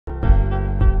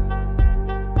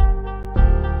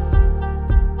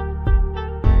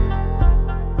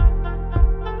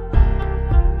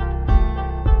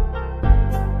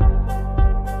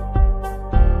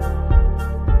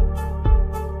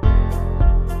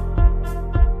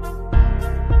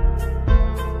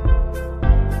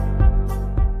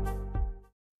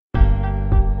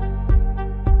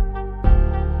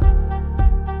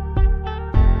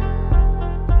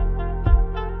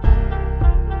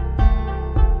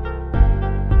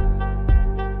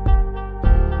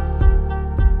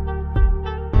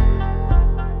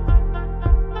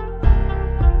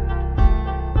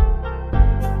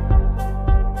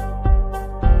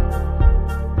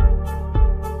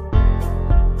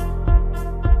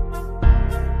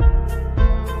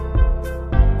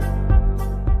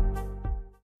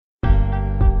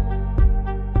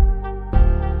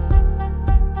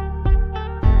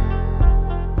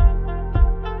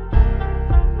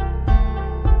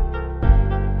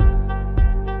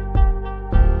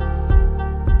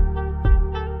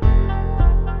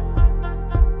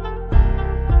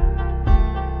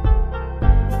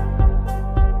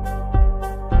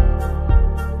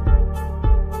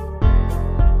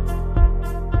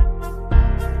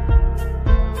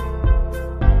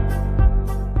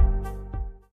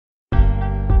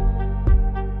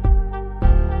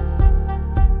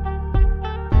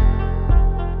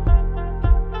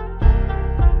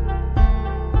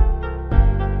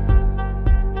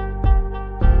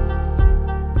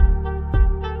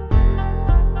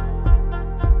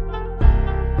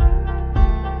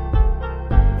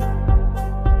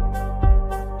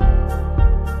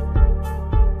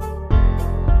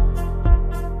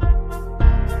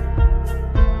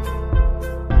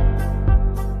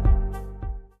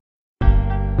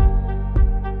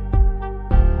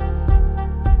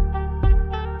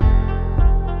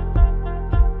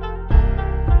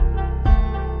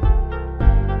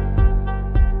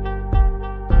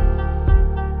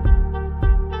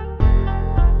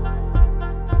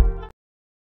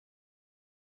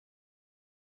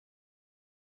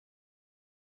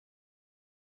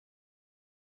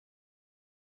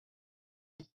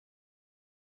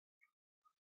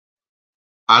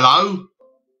Hello?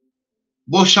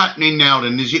 What's happening now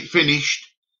then? Is it finished?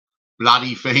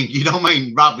 Bloody thing. You know what I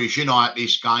mean? Rubbish, you know, at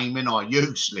this game, you know,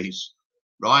 useless.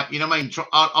 Right? You know what I mean?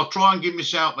 I'll try and give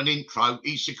myself an intro.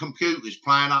 It's the computer's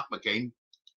playing up again.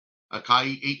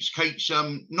 Okay? It keeps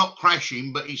not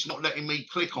crashing, but it's not letting me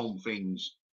click on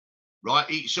things. Right?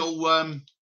 It's all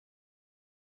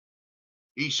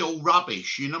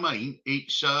rubbish, you know what I mean?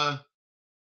 It's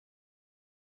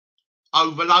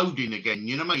overloading again,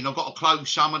 you know what I mean? I've got to close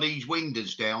some of these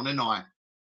windows down, and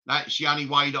that's the only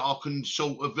way that I can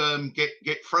sort of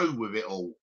get through with it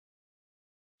all.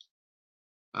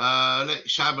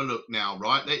 Let's have a look now,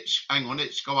 right? Hang on,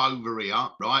 let's go over here,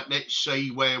 right? Let's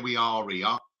see where we are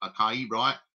here. Okay,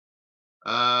 right.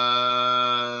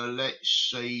 Let's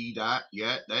see that.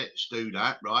 Yeah, let's do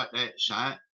that. Right, that's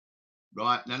that.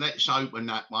 Right, now let's open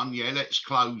that one. Yeah, let's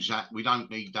close that. We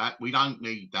don't need that. We don't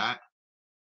need that.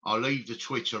 I'll leave the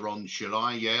Twitter on, shall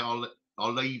I? Yeah,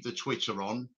 I'll leave the Twitter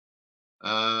on.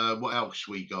 What else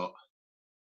we got?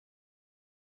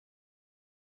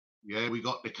 Yeah, we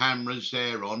got the cameras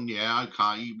there on. Yeah,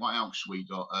 okay. What else we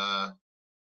got?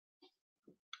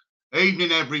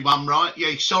 Evening, everyone. Right?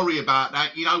 Yeah, sorry about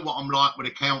that. You know what I'm like with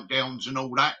the countdowns and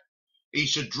all that.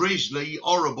 It's a drizzly,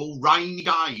 horrible, rainy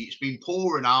day. It's been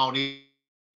pouring out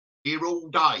here all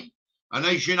day. And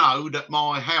as you know, that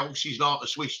my house is like a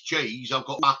Swiss cheese. I've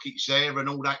got buckets there and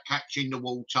all that catching the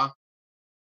water.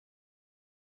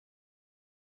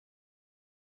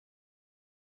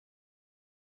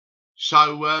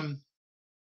 So,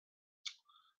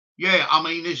 yeah, I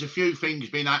mean, there's a few things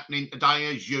been happening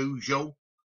today as usual.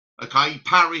 Okay,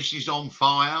 Paris is on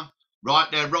fire. Right,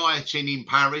 they're rioting in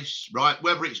Paris. Right,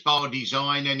 whether it's by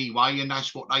design anyway, and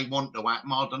that's what they want to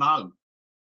happen, I don't know.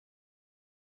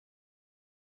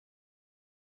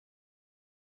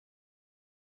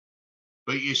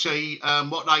 But you see,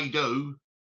 what they do,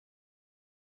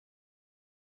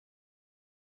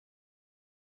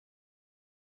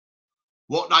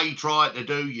 what they try to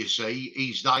do, you see,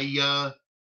 is they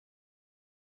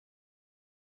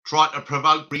try to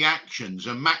provoke reactions.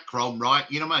 And Macron, right,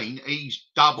 you know what I mean? He's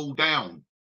doubled down.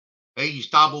 He's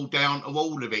doubled down to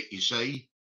all of it, you see.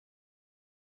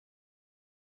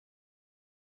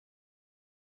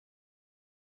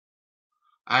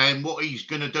 And what he's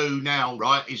going to do now,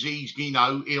 right, is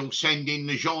he'll send in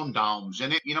the gendarmes,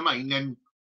 and you know what I mean?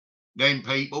 Them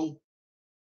people.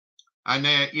 And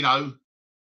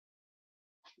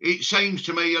it seems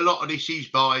to me a lot of this is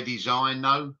by design,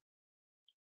 though.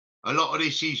 A lot of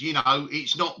this is,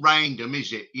 it's not random,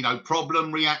 is it?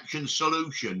 Problem, reaction,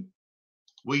 solution.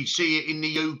 We see it in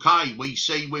the UK. We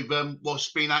see with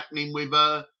what's been happening with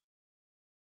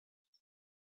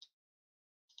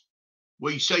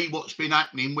we see what's been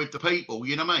happening with the people,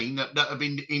 you know what I mean, that have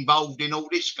been involved in all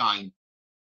this game.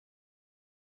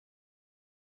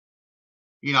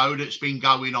 That's been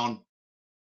going on.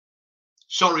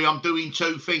 Sorry, I'm doing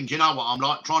two things. You know what I'm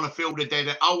like? Trying to fill the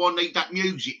dead. Oh, I need that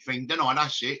music thing, don't I?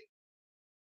 That's it.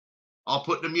 I'll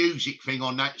put the music thing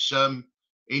on. That's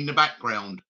in the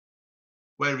background.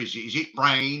 Where is it? Is it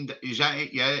brained? Is that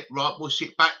it? Yeah, right. What's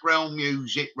it? Background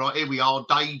music. Right, here we are,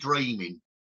 daydreaming.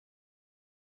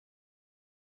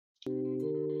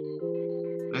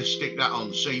 Let's stick that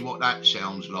on, see what that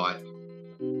sounds like.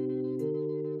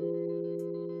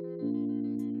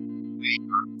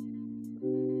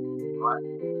 Right.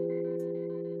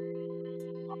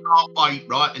 I can't wait,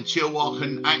 right, until I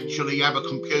can actually have a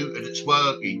computer that's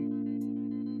working.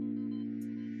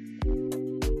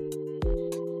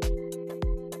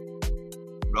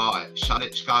 Right, so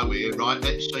let's go here, right,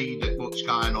 let's see what's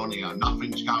going on here.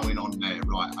 Nothing's going on there,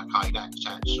 right, okay, that's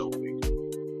that sorted.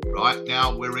 Right,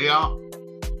 now we're here.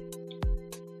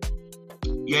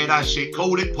 Yeah, that's it,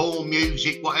 call it porn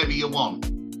music, whatever you want.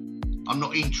 I'm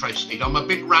not interested. I'm a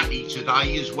bit ratty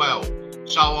today as well,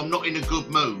 so I'm not in a good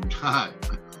mood.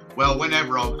 Well,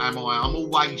 whenever I'm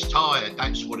always tired,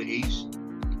 that's what it is,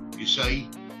 you see.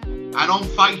 And on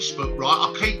Facebook, right,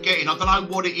 I keep getting, I don't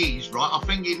know what it is, right, I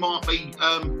think it might be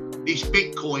this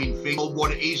Bitcoin thing or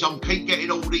what it is. I keep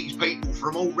getting all these people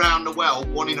from all around the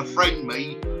world wanting to friend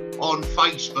me on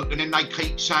Facebook, and then they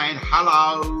keep saying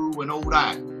hello and all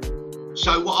that.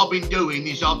 So what I've been doing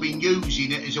is I've been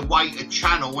using it as a way to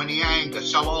channel any anger.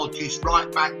 So I'll just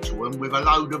write back to them with a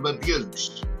load of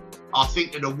abuse. I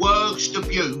think of the worst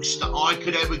abuse that I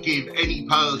could ever give any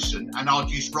person, and I'll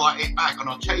just write it back. And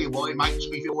I'll tell you what, it makes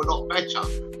me feel a lot better.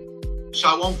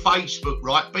 So on Facebook,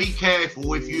 right, be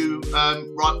careful if you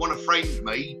want to friend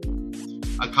me,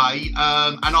 okay,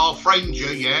 and I'll friend you,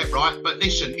 yeah, right. But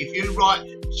listen, if you write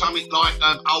something like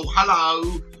oh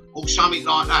hello, or something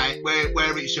like that,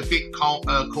 where it's a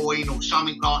Bitcoin or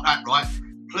something like that, right?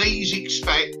 please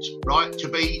expect, right, to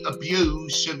be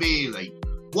abused severely.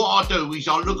 What I do is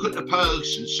I look at the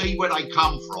person, see where they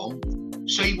come from,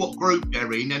 see what group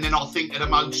they're in, and then I think of the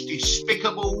most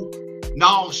despicable,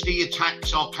 nasty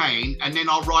attacks I can, and then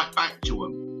I write back to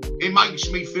them. It makes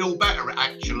me feel better,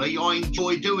 actually. I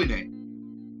enjoy doing it.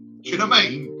 Do you know what I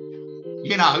mean?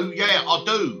 You know, yeah, I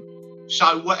do.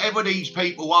 So whatever these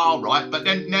people are, right, but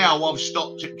then now I've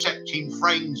stopped accepting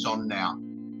friends on now.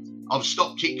 I've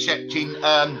stopped accepting,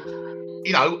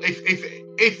 you know,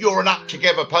 if you're an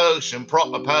up-together person,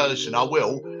 proper person, I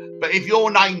will. But if your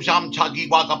name's Tuggy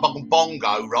Wugga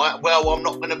Bongo, right, well, I'm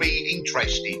not going to be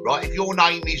interested, right? If your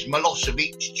name is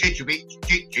Milosevic,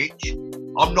 Chichich,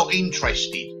 I'm not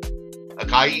interested,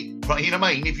 okay? Right, you know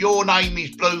what I mean? If your name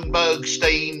is Bloomberg,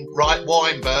 Steen, right,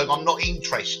 Weinberg, I'm not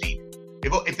interested.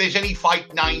 If there's any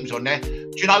fake names on there,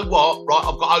 do you know what, right,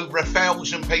 I've got over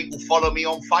 1,000 people follow me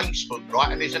on Facebook,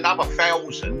 right, and there's another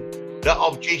 1,000 that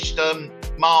I've just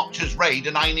marked as read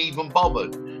and ain't even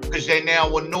bothered because they're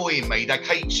now annoying me. They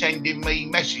keep sending me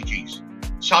messages.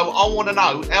 So I want to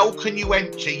know, how can you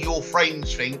empty your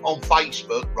friends thing on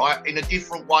Facebook, right, in a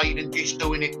different way than just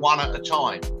doing it one at a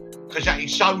time? Because that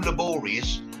is so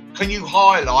laborious. Can you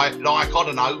highlight, like, I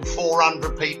don't know,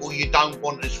 400 people you don't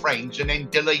want as friends and then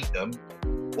delete them?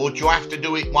 Or do you have to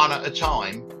do it one at a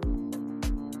time?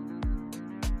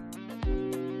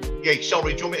 Yeah,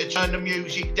 sorry, do you want me to turn the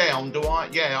music down, do I?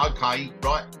 Yeah, okay,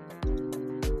 right.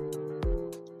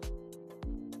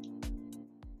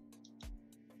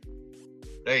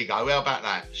 There you go, how about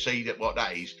that? See what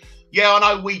that is? Yeah, I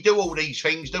know we do all these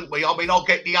things, don't we? I mean, I'll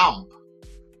get the ump.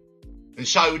 And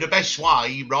so the best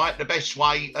way, right,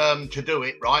 to do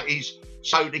it, right, is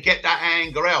so to get that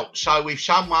anger out. So if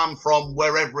someone from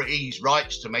wherever it is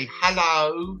writes to me,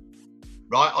 hello,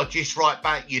 right, I just write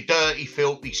back, you dirty,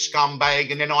 filthy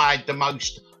scumbag, and then I add the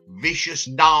most vicious,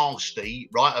 nasty,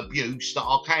 right, abuse that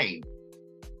I can.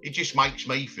 It just makes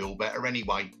me feel better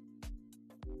anyway.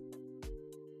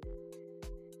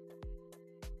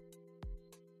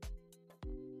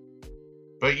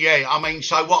 But yeah, I mean,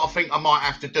 so what I think I might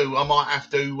have to do, I might have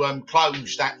to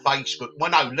close that Facebook. Well,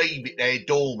 no, leave it there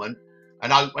dormant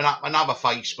and open up another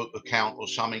Facebook account or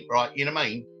something, right? You know what I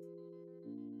mean?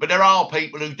 But there are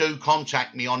people who do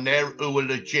contact me on there who are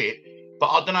legit. But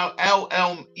I don't know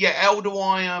how do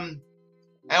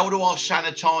I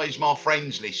sanitize my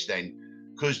friends list then?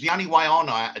 Because the only way I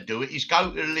know how to do it is go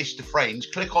to the list of friends,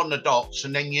 click on the dots,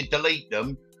 and then you delete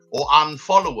them or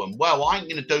unfollow them. Well, I ain't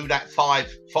going to do that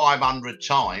 500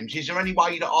 times. Is there any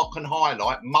way that I can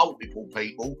highlight multiple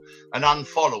people and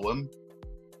unfollow them?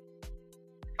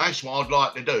 That's what I'd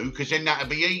like to do, because then that'd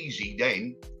be easy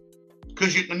then.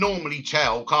 Because you can normally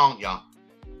tell, can't you?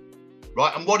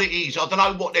 Right, and what it is, I don't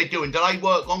know what they're doing. Do they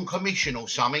work on commission or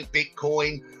something,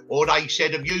 Bitcoin? Or they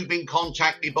said, have you been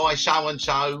contacted by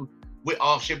so-and-so?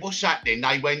 I said, what's that then?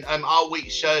 They went, oh,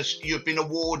 it's you've been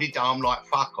awarded. I'm like,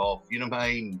 fuck off, you know what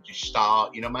I mean? Just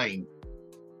start, you know what I mean?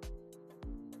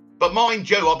 But mind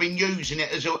you, I've been using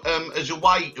it as a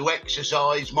way to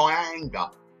exercise my anger.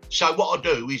 So what I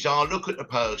do is I look at the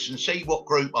person, see what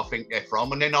group I think they're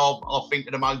from, and then I'll think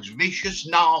of the most vicious,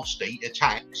 nasty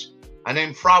attacks, and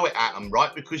then throw it at them,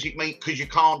 right? Because you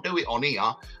can't do it on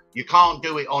here, you can't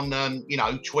do it on you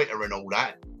know, Twitter and all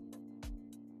that.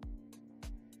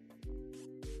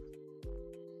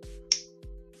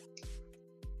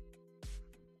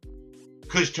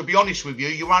 Because to be honest with you,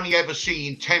 you're only ever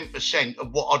seeing 10%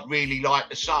 of what I'd really like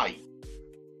to say.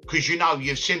 Because, you know,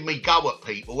 you've seen me go at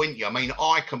people, ain't you? I mean,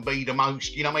 I can be the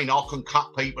most, you know what I mean? I can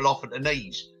cut people off at the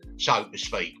knees, so to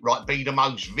speak, right? Be the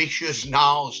most vicious,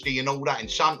 nasty and all that. And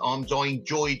sometimes I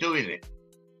enjoy doing it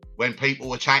when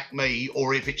people attack me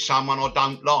or if it's someone I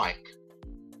don't like.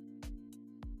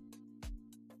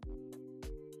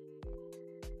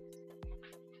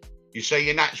 You see,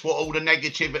 and that's what all the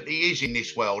negativity is in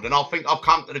this world. And I think I've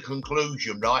come to the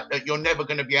conclusion, right, that you're never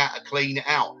going to be able to clean it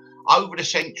out. Over the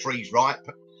centuries, right,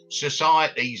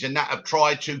 societies and that have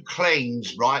tried to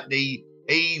cleanse, right, the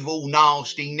evil,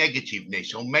 nasty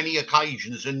negativeness on many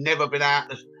occasions and never been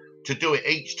able to do it.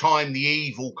 Each time the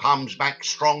evil comes back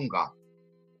stronger.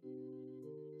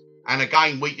 And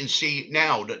again, we can see it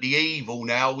now that the evil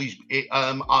now is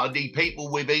the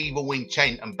people with evil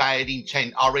intent and bad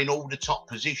intent are in all the top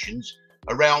positions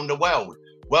around the world.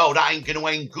 Well, that ain't going to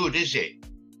end good, is it?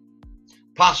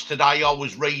 Plus, today I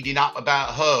was reading up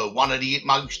about her, one of the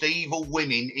most evil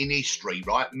women in history,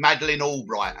 right? Madeleine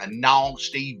Albright, a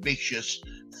nasty, vicious,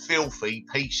 filthy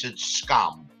piece of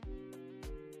scum.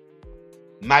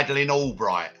 Madeleine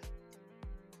Albright.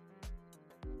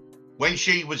 when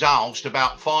she was asked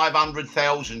about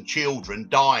 500,000 children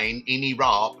dying in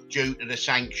Iraq due to the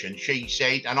sanctions, she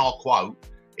said, and I'll quote,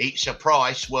 "It's a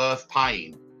price worth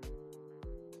paying."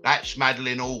 That's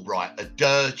Madeleine Albright, a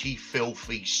dirty,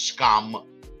 filthy scum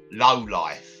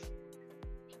lowlife.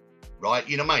 Right,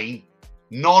 you know what I mean?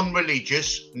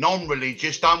 Non-religious,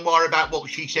 don't worry about what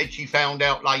she said she found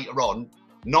out later on.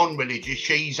 Non-religious,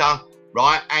 she's a,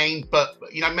 right, but,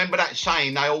 you know, remember that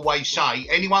saying they always say,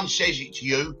 anyone says it to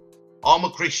you, I'm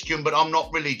a Christian, but I'm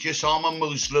not religious, I'm a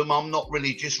Muslim, I'm not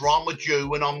religious, or I'm a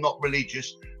Jew and I'm not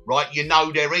religious, right? You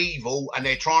know they're evil and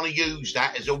they're trying to use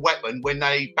that as a weapon when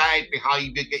their bad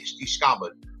behaviour gets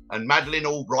discovered. And Madeleine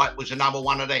Albright was another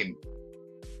one of them.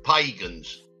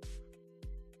 Pagans.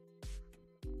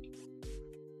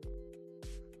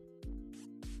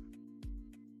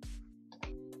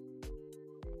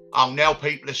 Oh, now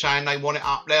people are saying they want it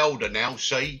up louder now,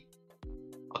 see?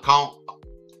 I can't...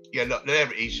 Yeah, look, there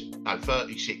it is. No,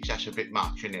 36, that's a bit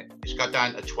much, isn't it? Let's go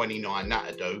down to 29,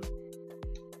 that'll do.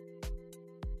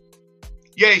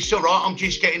 Yeah, it's all right. I'm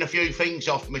just getting a few things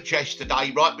off my chest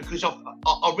today, right? Because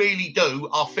I really do.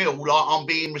 I feel like I'm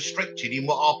being restricted in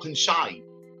what I can say,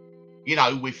 you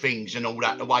know, with things and all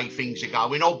that, the way things are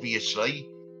going, obviously.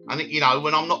 And, you know,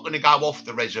 when I'm not going to go off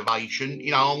the reservation,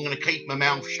 you know, I'm going to keep my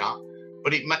mouth shut.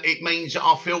 But it means that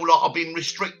I feel like I've been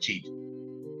restricted.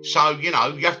 So, you know,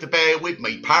 you have to bear with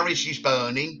me. Paris is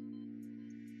burning,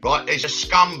 right? There's a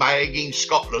scumbag in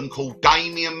Scotland called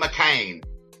Damien McCann,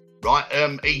 right?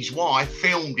 His wife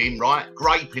filmed him, right,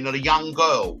 raping a young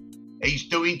girl. He's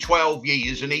doing 12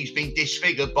 years and he's been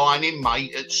disfigured by an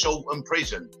inmate at Salton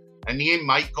Prison. And the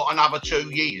inmate got another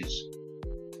 2 years.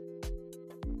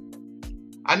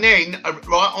 And then,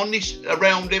 right, on this,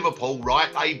 around Liverpool,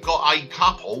 right, they've got a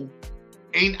couple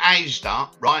in Asda,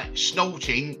 right,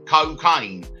 snorting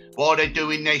cocaine while they're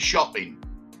doing their shopping.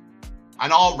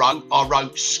 And I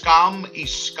wrote, scum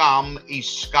is scum is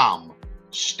scum.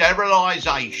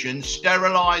 Sterilisation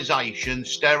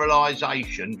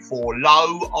for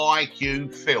low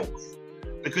IQ filth.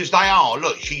 Because they are,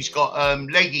 look, she's got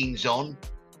leggings on,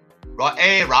 right,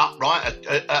 hair up, right,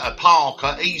 a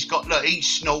parka. He's got, look, he's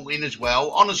snorting as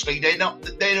well. Honestly,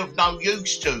 they're of no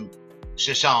use to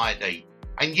society.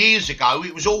 And years ago,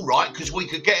 it was all right because we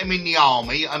could get them in the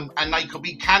army and they could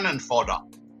be cannon fodder.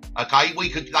 Okay, they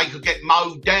could get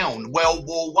mowed down, World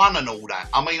War I and all that.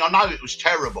 I mean, I know it was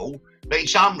terrible, but in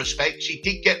some respects, it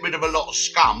did get rid of a lot of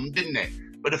scum, didn't it?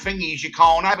 But the thing is, you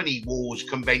can't have any wars,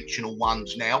 conventional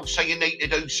ones now, so you need to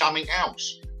do something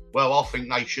else. Well, I think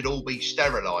they should all be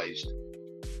sterilised.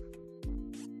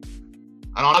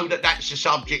 And I know that that's a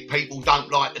subject people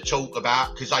don't like to talk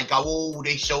about because they go, all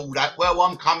this, all that. Well,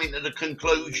 I'm coming to the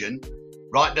conclusion,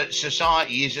 right, that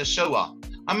society is a sewer.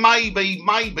 And maybe,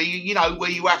 you know, where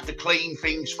you have to clean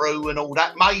things through and all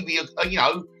that, maybe, you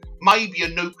know, maybe a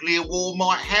nuclear war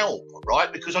might help, right?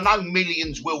 Because I know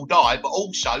millions will die, but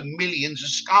also millions of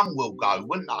scum will go,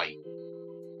 wouldn't they?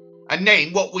 And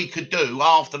then what we could do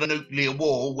after the nuclear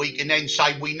war, we can then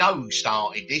say, we know who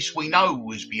started this, we know who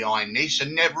was behind this,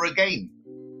 and never again.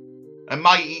 And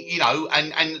you know,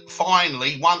 and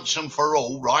finally, once and for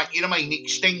all, right, you know what I mean,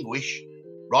 extinguish,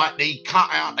 right, cut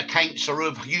out the cancer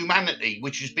of humanity,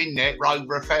 which has been there for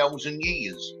over 1,000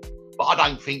 years. But I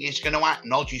don't think it's going to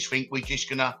happen. I just think we're just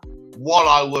going to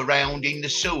wallow around in the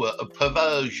sewer of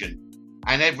perversion.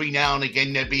 And every now and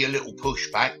again, there'll be a little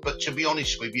pushback. But to be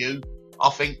honest with you, I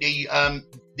think the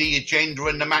agenda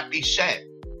and the map is set.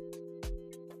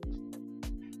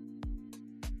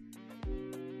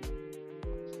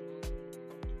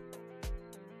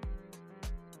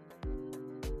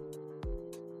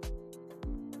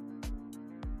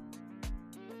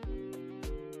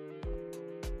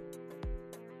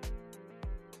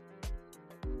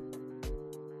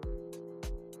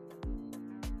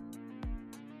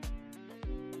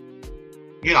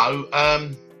 You know,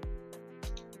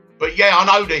 but yeah, I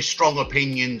know there's strong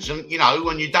opinions, and you know,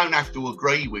 and you don't have to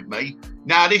agree with me.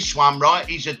 Now, this one, right,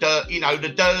 is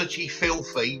the dirty,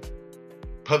 filthy,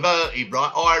 perverted,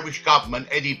 right, Irish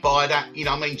government headed by that, you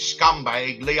know, I mean,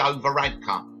 scumbag Leo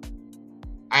Varadkar.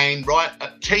 And right,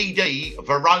 TD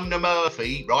Verona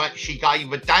Murphy, right, she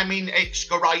gave a damning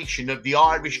excoriation of the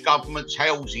Irish government's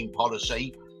housing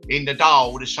policy in the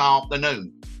Dáil this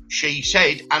afternoon. She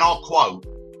said, and I quote,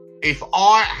 "If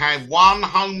I have one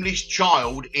homeless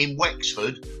child in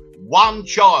Wexford, one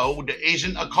child that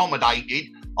isn't accommodated,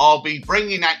 I'll be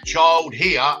bringing that child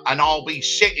here and I'll be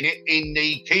sitting it in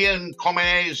the Cian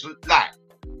Communes lap."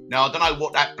 Now, I don't know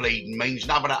what that bleeding means,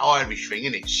 none of that Irish thing,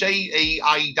 isn't it?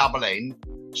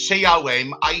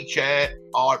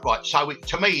 CEANCOMHR, right, so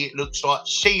to me it looks like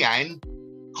Cian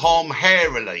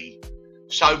Comherely.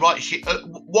 So, right,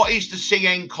 what is the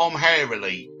CN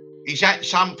Comharily? Is that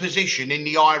some position in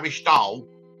the Irish Dole?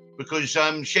 Because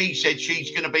she said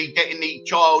she's going to be getting the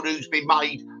child who's been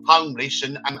made homeless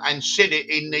and sit it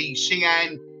in the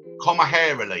CN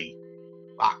Comharily.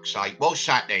 Fuck's sake, what's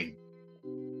that then?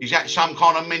 Is that some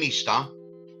kind of minister?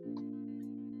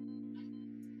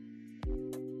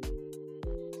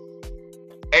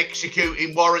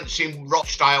 Executing warrants in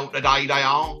Rochdale today, they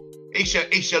are.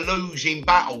 It's a losing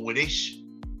battle with this.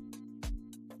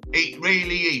 It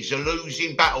really is a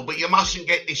losing battle, but you mustn't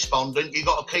get despondent. You've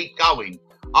got to keep going.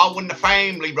 Oh, and the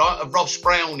family, right, of Ross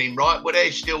Browning, right, well,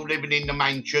 they're still living in the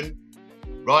mansion,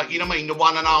 right? You know what I mean? The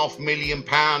 £1.5 million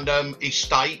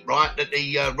estate, right, that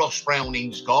the Ross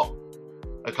Browning's got.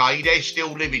 Okay, they're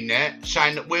still living there,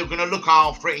 saying that we're going to look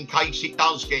after it in case it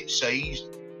does get seized.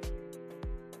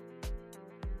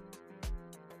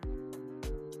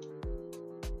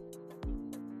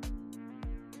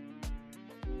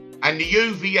 And the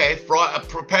UVF, right, are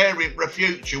preparing for a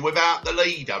future without the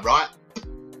leader, right?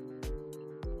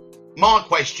 My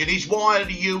question is, why are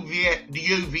the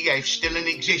UVF still in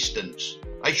existence?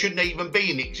 They shouldn't even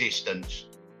be in existence.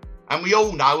 And we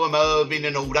all know them, Irving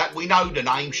and all that. We know the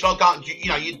names. So I can't, do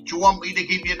you want me to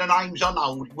give you the names? I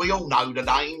know. We all know the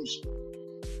names.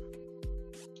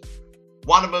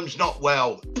 One of them's not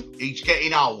well. He's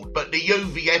getting old. But the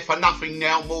UVF are nothing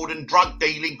now more than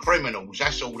drug-dealing criminals.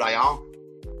 That's all they are.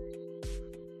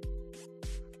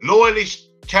 Loyalist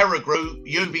terror group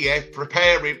UVF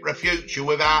preparing for a future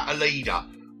without a leader.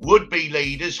 Would-be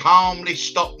leaders, harmless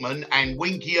Stockman and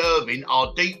Winky Irving,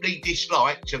 are deeply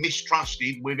disliked and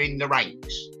mistrusted within the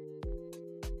ranks.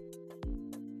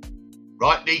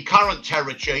 Right, the current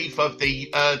terror chief of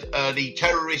the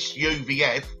terrorist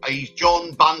UVF is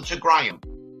John Bunter Graham,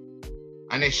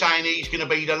 and they're saying he's going to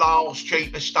be the last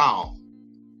chief of staff.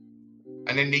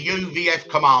 And then the UVF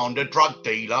commander, drug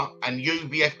dealer, and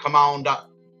UVF commander,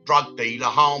 drug dealer,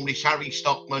 harmless Harry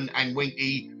Stockman and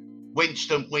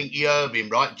Winston Winky Irving,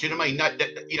 right? Do you know what I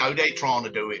mean? They're trying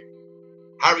to do it.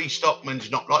 Harry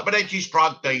Stockman's not like, but they're just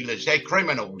drug dealers. They're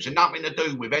criminals and nothing to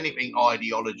do with anything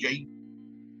ideology.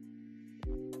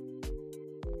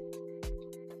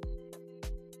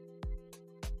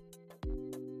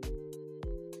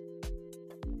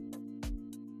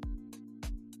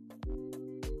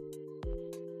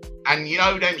 And you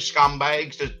know them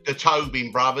scumbags, the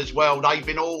Tobin brothers, well, they've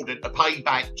been ordered to pay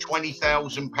back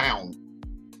 £20,000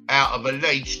 out of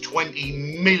alleged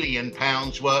 £20 million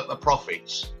worth of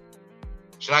profits.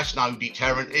 So that's no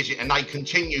deterrent, is it? And they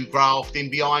continue grafting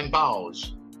behind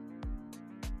bars.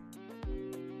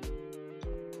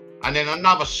 And then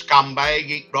another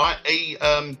scumbag, right? He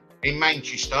in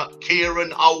Manchester,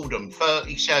 Kieran Oldham,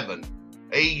 37.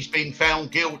 He's been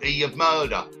found guilty of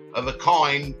murder of a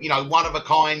kind, one of a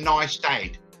kind, nice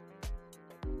dad.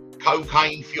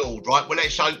 Cocaine fueled, right? Well,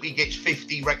 let's hope he gets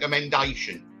 50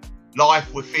 recommendation.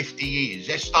 Life with 50 years.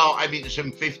 Let's start having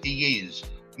some 50 years.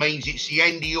 Means it's the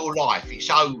end of your life. It's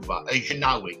over as you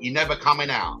know it. You're never coming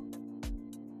out.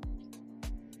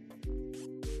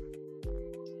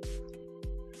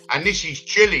 And this is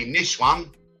chilling, this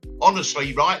one.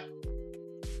 Honestly, right?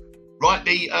 Right,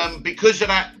 because of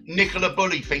that Nicola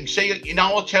Bully thing, see,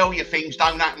 I tell you things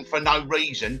don't happen for no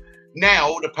reason.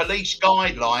 Now, the police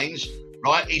guidelines,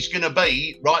 right, is going to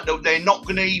be, right, they're not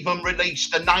going to even release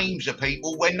the names of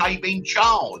people when they've been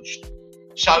charged.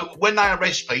 So when they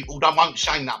arrest people, they won't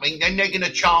say nothing, then they're going to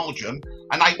charge them,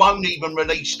 and they won't even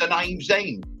release the names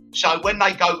then. So when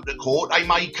they go to court, they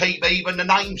may keep even the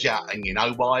names out, and you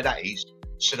know why that is?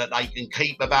 So that they can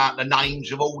keep about the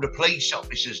names of all the police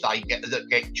officers that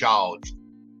get charged.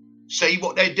 See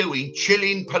what they're doing?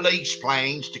 Chilling police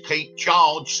plans to keep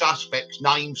charged suspects'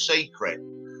 names secret.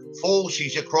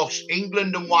 Forces across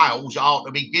England and Wales are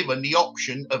to be given the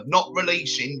option of not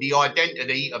releasing the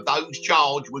identity of those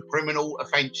charged with criminal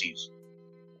offences.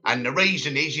 And the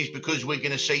reason is because we're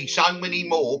going to see so many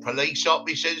more police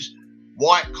officers,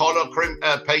 white-collar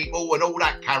people and all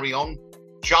that carry on,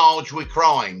 charged with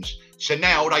crimes. So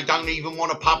now they don't even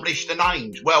want to publish the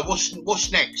names. Well,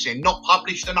 what's next then? Not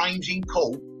publish the names in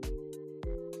court?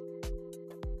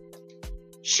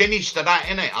 Sinister that,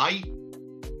 innit, eh?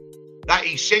 That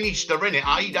is sinister, innit,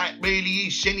 eh? That really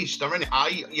is sinister, innit,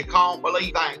 eh? You can't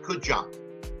believe that, could you?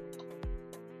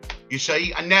 You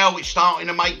see, and now it's starting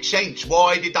to make sense.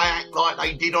 Why did they act like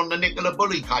they did on the Nicola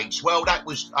Bully case? Well, that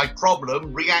was a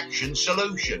problem, reaction,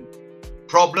 solution.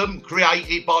 Problem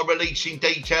created by releasing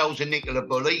details of Nicola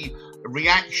Bully.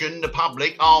 Reaction, the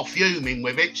public are fuming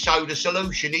with it, so the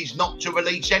solution is not to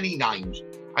release any names.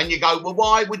 And you go, well,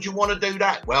 why would you want to do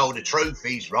that? Well, the truth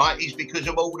is, right, is because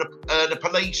of all the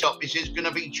police officers going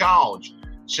to be charged.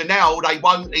 So now they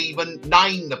won't even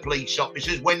name the police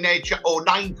officers when they're or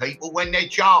name people when they're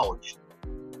charged.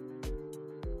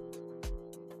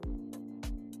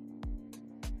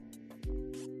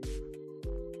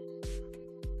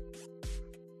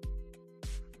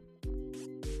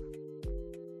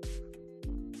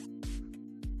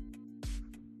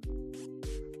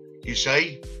 You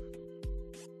see?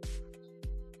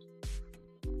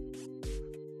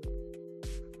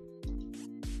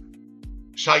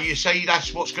 So you see,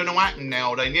 that's what's going to happen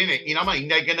now then, isn't it? You know what I mean?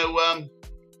 They're going to,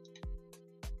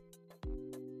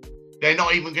 they're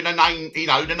not even going to name, you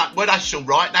know, well, that's all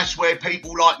right. That's where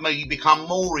people like me become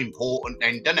more important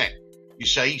then, doesn't it? You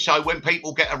see? So when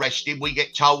people get arrested, we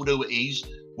get told who it is.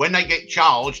 When they get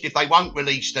charged, if they won't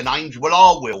release the names, well,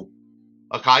 I will.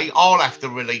 Okay? I'll have to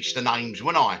release the names,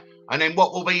 won't I? And then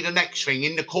what will be the next thing?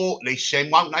 In the court list, then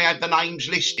won't they have the names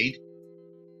listed?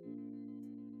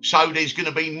 So there's going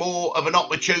to be more of an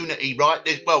opportunity, right?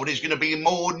 There's going to be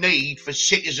more need for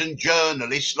citizen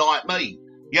journalists like me.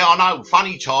 Yeah, I know,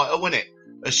 funny title, isn't it?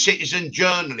 A citizen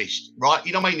journalist, right?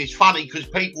 You know what I mean? It's funny because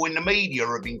people in the media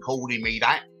have been calling me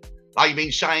that. They've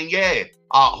been saying, yeah,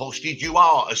 Art Hostage, you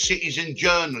are a citizen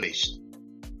journalist.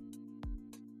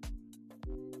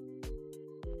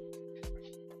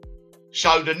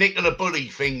 So the Nicola Bully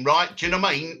thing, right? Do you know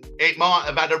what I mean? It might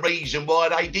have had a reason why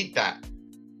they did that.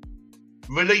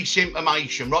 Release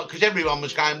information, right? Because everyone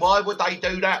was going, why would they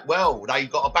do that? Well, they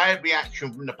got a bad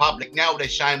reaction from the public. Now they're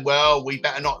saying, well, we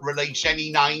better not release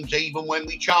any names even when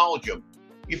we charge them.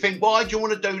 You think, why do you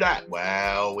want to do that?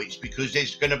 Well, it's because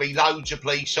there's going to be loads of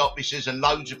police officers and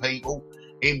loads of people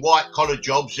in white-collar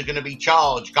jobs are going to be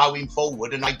charged going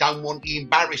forward, and they don't want the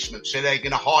embarrassment, so they're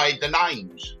going to hide the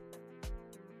names.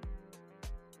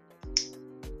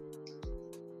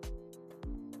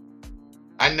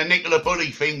 And the Nicola Bully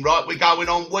thing, right, we're going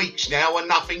on weeks now and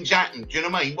nothing's happened. Do you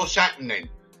know what I mean? What's happening?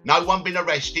 No one been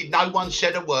arrested. No one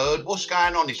said a word. What's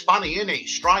going on? It's funny, isn't it?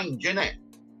 It's strange, isn't it?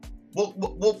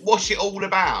 What's it all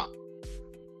about?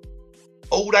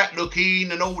 All that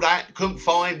looking and all that, couldn't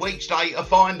find. Weeks later,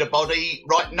 find the body.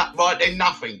 Right then,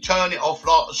 nothing. Turn it off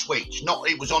like a switch. Not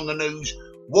it was on the news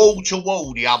wall to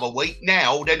wall the other week.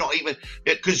 Now they're not even,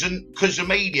 because the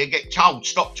media get told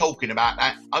stop talking about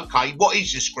that. Okay, what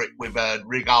is the script with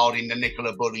regarding the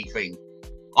Nicola Bully thing?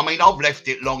 I mean, I've left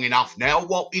it long enough now.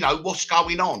 What's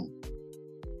going on?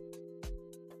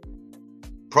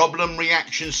 Problem,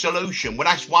 reaction, solution. Well,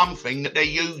 that's one thing that they're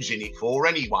using it for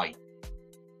anyway.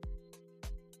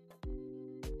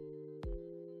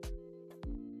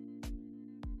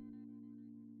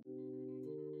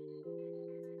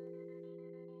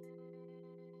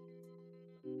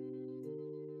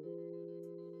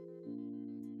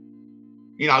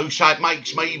 You know, so it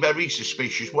makes me very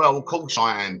suspicious. Well, of course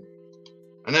I am.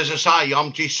 And as I say,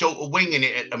 I'm just sort of winging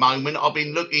it at the moment. I've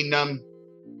been looking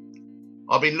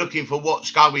for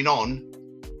what's going on.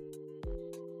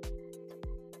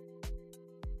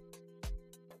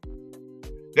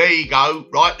 There you go.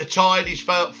 Right, the tide is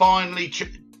finally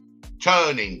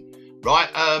turning. Right,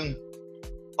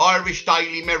 Irish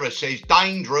Daily Mirror says,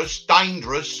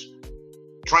 dangerous.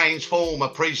 Transformer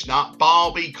prisoner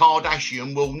Barbie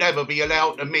Kardashian will never be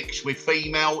allowed to mix with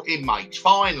female inmates.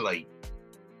 Finally.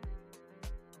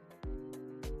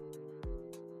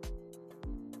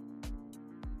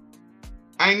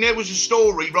 And there was a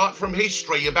story right from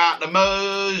history about the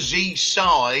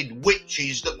Merseyside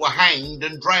witches that were hanged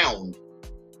and drowned.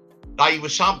 They were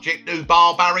subject to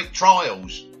barbaric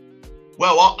trials.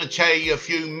 Well, I can tell you a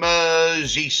few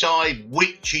Merseyside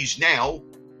witches now.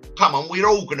 Come on, we're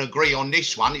all going to agree on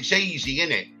this one. It's easy,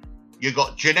 isn't it? You've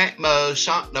got Jeanette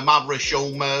Mercer, the mother of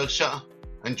Sean Mercer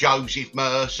and Joseph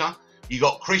Mercer. You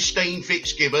got Christine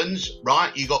Fitzgibbons,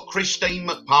 right? You got Christine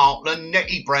McPartland,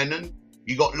 Nettie Brennan.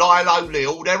 You got Lilo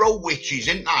Lil. They're all witches,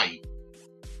 aren't they?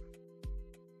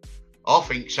 I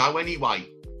think so anyway.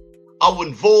 Oh,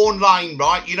 and Vaughan Lane,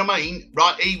 right? You know what I mean?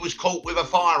 Right, he was caught with a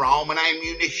firearm and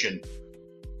ammunition.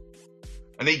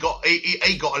 And he got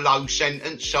a low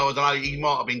sentence, so I don't know, he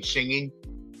might have been singing.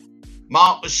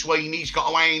 Marcus Sweeney's got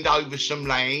to hand over some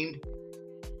land.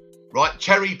 Right,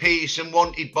 Terry Pearson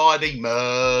wanted by the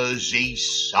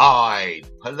Merseyside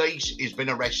police has been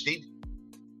arrested.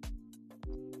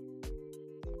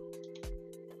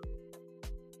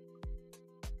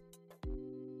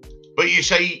 But you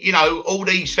see, you know, all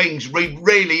these things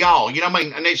really are, you know what I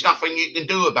mean? And there's nothing you can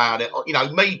do about it. You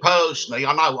know, me personally,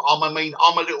 I know, I'm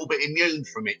a little bit immune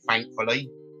from it, thankfully.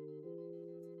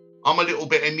 I'm a little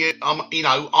bit immune,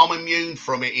 I'm immune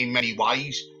from it in many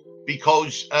ways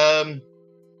because I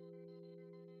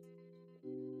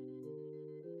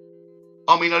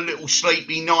I'm in a little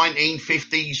sleepy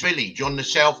 1950s village on the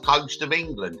south coast of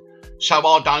England, so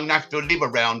I don't have to live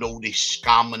around all this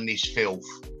scum and this filth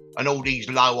and all these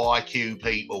low IQ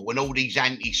people and all these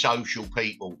antisocial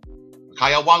people.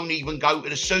 Okay, I won't even go to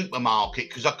the supermarket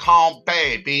because I can't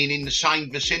bear being in the same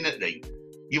vicinity.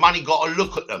 You've only got to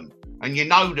look at them and you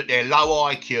know that they're low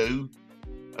IQ.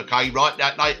 Okay, right?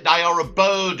 That they are a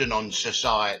burden on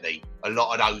society, a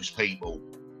lot of those people.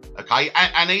 Okay,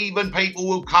 and even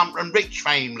people who come from rich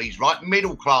families, right?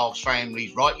 Middle class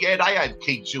families, right? Yeah, they have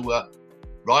kids who are,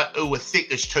 right, who are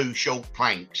thick as two short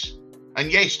planks.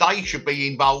 And yes, they should be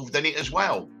involved in it as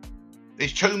well.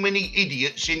 There's too many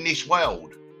idiots in this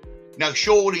world. Now,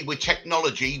 surely with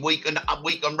technology, we can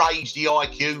raise the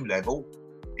IQ level.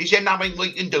 Is there nothing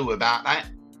we can do about that?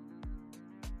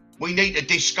 We need to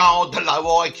discard the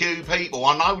low IQ people.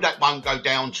 I know that won't go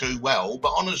down too well,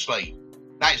 but honestly,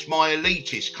 that's my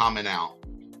elitist coming out.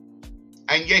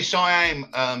 And yes, I am,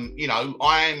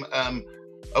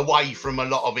 away from a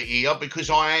lot of it here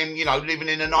because I am, living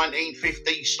in a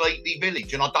 1950s sleepy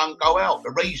village and I don't go out.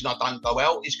 The reason I don't go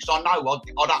out is because I know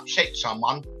I'd upset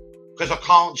someone because I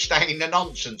can't stand the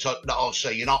nonsense that I'll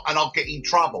see and I'll get in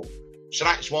trouble. So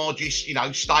that's why I just,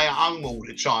 stay at home all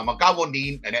the time. I go on the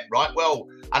internet, right? Well,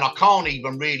 and I can't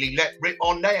even really let rip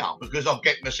on there because I'll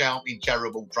get myself in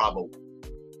terrible trouble.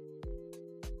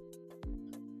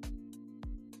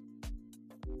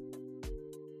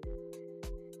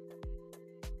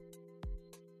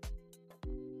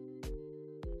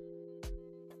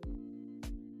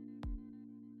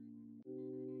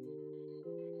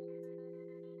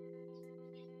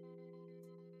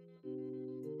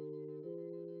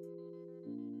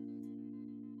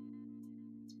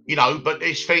 But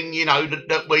this thing,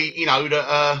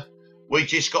 that we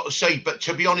just got to see. But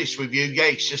to be honest with you,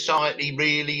 yes, society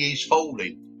really is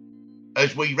falling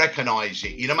as we recognise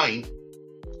it. You know what I mean?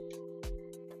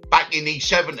 Back in the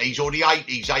 70s or the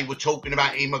 80s, they were talking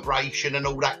about immigration and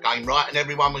all that game, right? And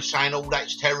everyone was saying, oh,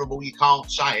 that's terrible, you can't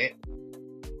say it,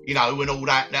 and all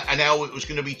that, and how it was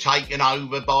going to be taken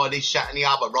over by this, that and the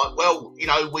other, right? Well,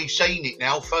 we've seen it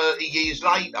now 30 years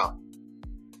later.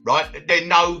 Right, they're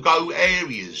no-go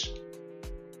areas.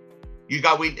 You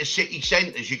go into city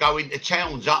centres, you go into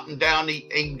towns up and down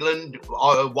England,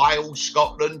 Wales,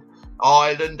 Scotland,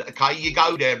 Ireland. Okay, you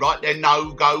go there, right? They're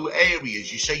no-go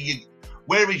areas. You see,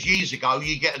 whereas years ago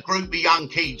you get a group of young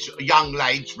kids, young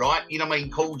lads, right?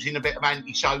 Causing a bit of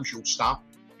antisocial stuff.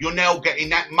 You're now getting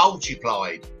that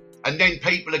multiplied, and then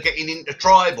people are getting into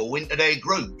their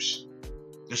groups.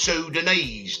 The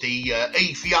Sudanese, the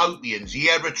Ethiopians, the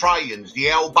Eritreans,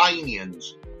 the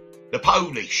Albanians, the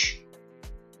Polish.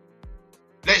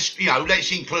 Let's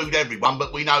include everyone,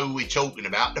 but we know who we're talking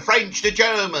about. The French, the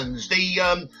Germans,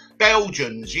 the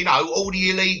Belgians, all the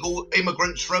illegal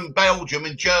immigrants from Belgium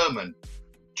and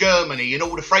Germany, and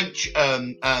all the French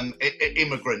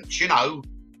immigrants,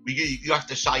 You have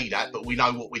to say that, but we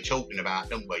know what we're talking about,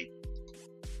 don't we?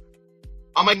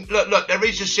 I mean, look, there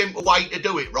is a simple way to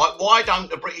do it, right? Why don't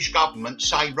the British government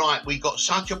say, right, we've got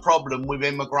such a problem with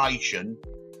immigration,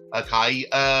 okay,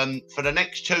 for the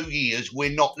next 2 years,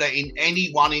 we're not letting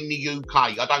anyone in the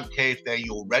UK. I don't care if they're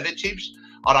your relatives.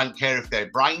 I don't care if they're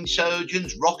brain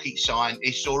surgeons, rocket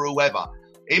scientists or whoever.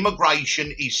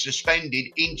 Immigration is suspended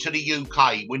into the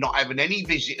UK. We're not having any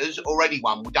visitors or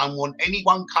anyone. We don't want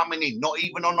anyone coming in, not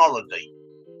even on holiday.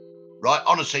 Right,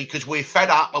 honestly, because we're fed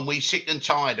up and we're sick and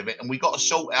tired of it and we've got to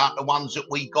sort out the ones that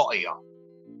we got here.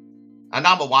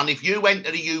 Another one, if you went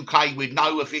to the UK with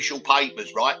no official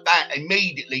papers, right, that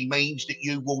immediately means that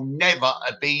you will never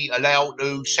be allowed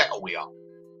to settle here,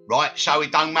 right? So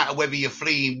it don't matter whether you're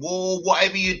fleeing war,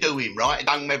 whatever you're doing, right? It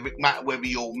don't matter whether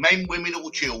you're men, women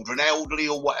or children, elderly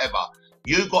or whatever.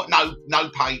 You got no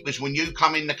papers when you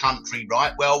come in the country,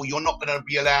 right? Well, you're not going to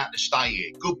be allowed to stay here.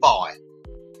 Goodbye.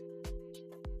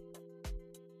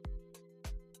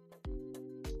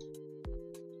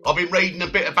 I've been reading a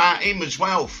bit about him as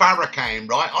well, Farrakhan,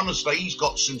 right? Honestly, he's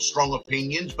got some strong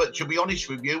opinions, but to be honest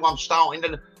with you, I'm starting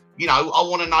to, I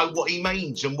want to know what he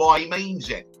means and why he means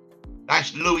it.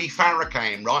 That's Louis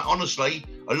Farrakhan, right? Honestly,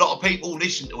 a lot of people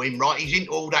listen to him, right? He's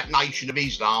into all that Nation of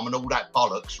Islam and all that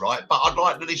bollocks, right? But I'd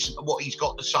like to listen to what he's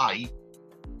got to say.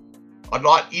 I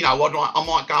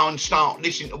might go and start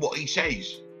listening to what he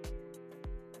says.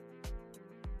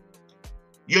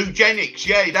 Eugenics,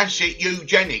 yeah, that's it.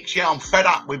 Eugenics, yeah. I'm fed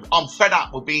up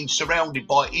with being surrounded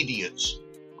by idiots.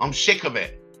 I'm sick of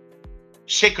it.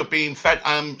 Sick of being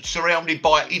surrounded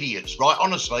by idiots, right?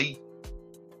 Honestly.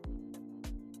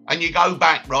 And you go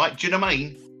back, right? Do you know what I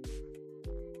mean?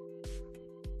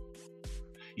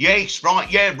 Yes, right,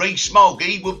 yeah, Rees-Mogg,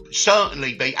 he would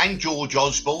certainly be, and George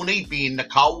Osborne, he'd be in the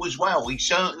coal as well, he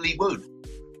certainly would.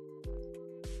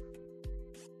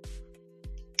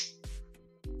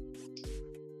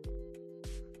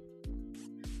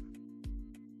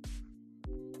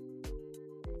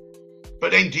 But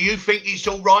then, do you think it's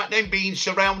all right then, being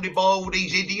surrounded by all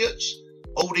these idiots,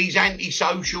 all these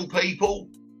antisocial people?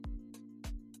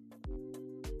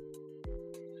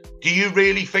 Do you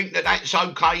really think that that's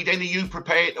okay then? Are you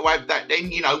prepared to have that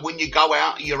then, you know, when you go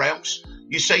out of your house?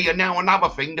 You see, and now another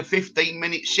thing, the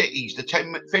 15-minute cities, the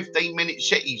 15-minute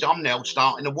cities, I'm now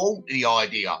starting to walk to the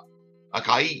idea,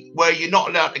 okay, where you're not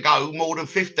allowed to go more than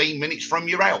 15 minutes from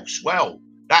your house. Well,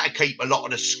 that'd keep a lot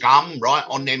of the scum, right,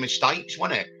 on them estates,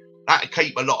 wouldn't it? That'd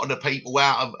keep a lot of the people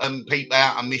out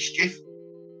of mischief.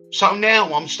 So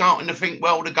now I'm starting to think,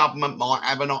 well, the government might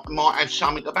have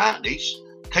something about this,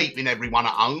 keeping everyone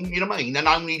at home, you know what I mean, and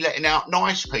only letting out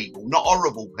nice people, not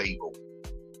horrible people.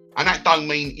 And that don't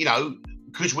mean, you know,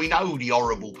 because we know the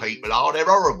horrible people are, they're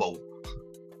horrible.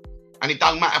 And it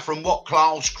don't matter from what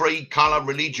class, creed, colour,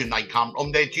 religion they come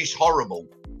from, they're just horrible.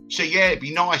 So yeah, it'd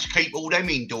be nice, keep all them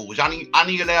indoors,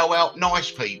 only allow out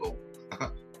nice people.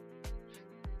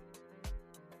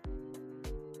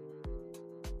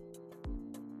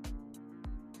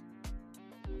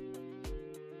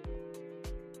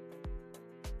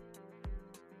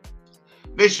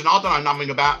 Listen, I don't know nothing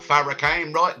about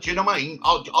Farrakhan, right? Do you know what I mean?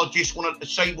 I just want to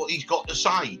see what he's got to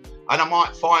say. And I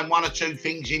might find one or two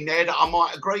things in there that I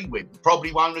might agree with.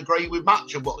 Probably won't agree with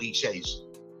much of what he says.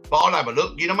 But I'll have a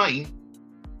look, you know what I mean?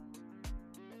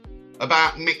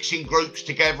 About mixing groups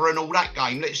together and all that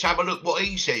game. Let's have a look what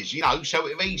he says, you know. So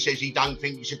if he says he don't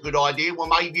think it's a good idea, well,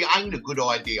 maybe it ain't a good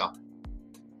idea.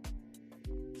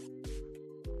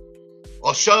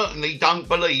 I certainly don't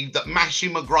believe that mass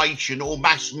immigration or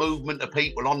mass movement of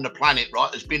people on the planet,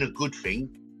 right, has been a good thing.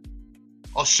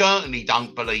 I certainly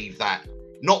don't believe that.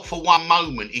 Not for one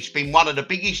moment. It's been one of the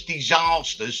biggest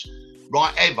disasters,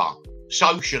 right, ever.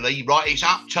 Socially, right, it's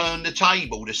upturned the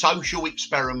table. The social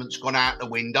experiment's gone out the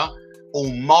window.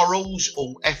 All morals,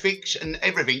 all ethics and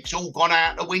everything's all gone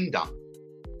out the window.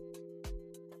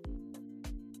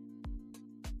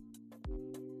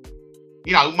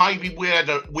 You know, maybe we had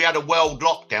a world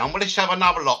lockdown. Well, let's have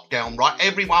another lockdown, right?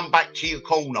 Everyone back to your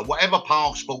corner. Whatever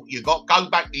passport you got, go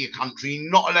back to your country.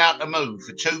 You're not allowed to move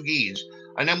for 2 years.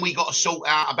 And then we got to sort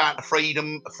out about the free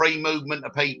movement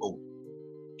of people.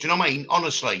 Do you know what I mean?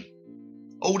 Honestly,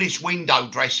 all this window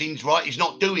dressings, right, is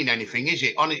not doing anything, is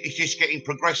it? It's just getting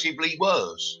progressively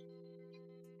worse.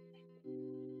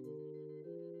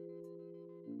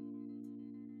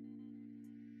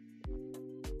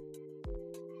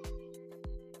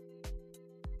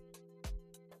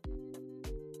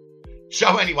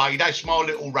 So anyway, that's my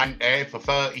little rant there for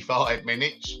 35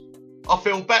 minutes. I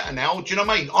feel better now, do you know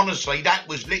what I mean? Honestly, that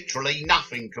was literally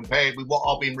nothing compared with what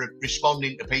I've been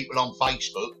responding to people on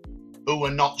Facebook who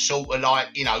are not sort of like,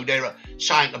 you know, they're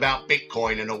saying about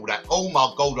Bitcoin and all that. Oh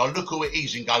my God, I look who it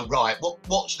is and go, right,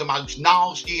 what's the most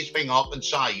nastiest thing I can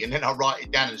say? And then I write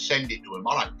it down and send it to them.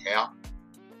 I don't care.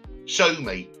 Sue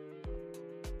me.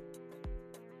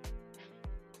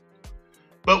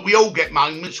 But we all get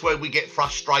moments where we get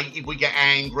frustrated, we get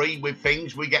angry with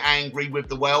things, we get angry with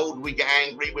the world, we get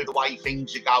angry with the way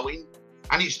things are going.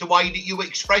 And it's the way that you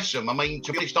express them. I mean,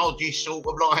 to be honest, I'll just sort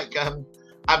of like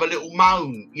have a little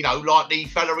moan, you know, like the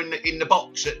fella in the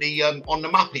box at the on the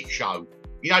Muppet Show.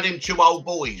 You know, them two old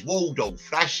boys, Waldorf,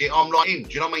 that's it, I'm like him,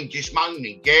 do you know what I mean? Just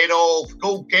moaning, get off,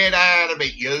 go get out of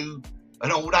it, you,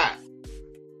 and all that.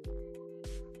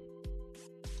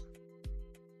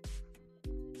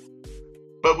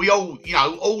 But we all, you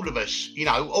know, all of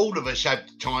us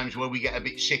have times where we get a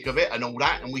bit sick of it and all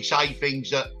that, and we say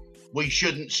things that we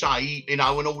shouldn't say, you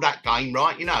know, and all that game,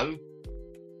 right, you know.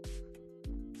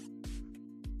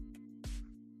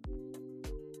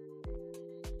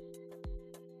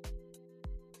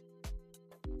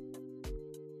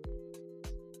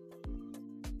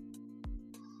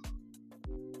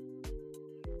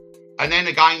 And then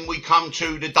again, we come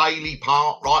to the daily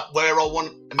part, right, where I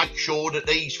want to make sure that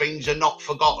these things are not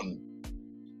forgotten.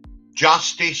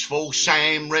 Justice for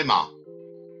Sam Rimmer.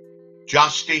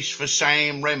 Justice for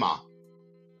Sam Rimmer.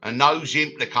 And those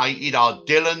implicated are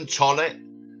Dylan Tollett,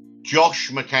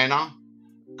 Josh McKenna,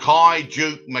 Kai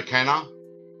Duke McKenna,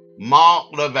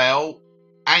 Mark Lavelle,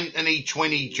 Anthony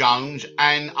Twinney Jones,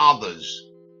 and others.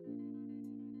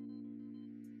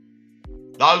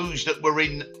 Those that were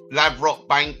in Lavrock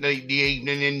Bank the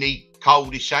evening in the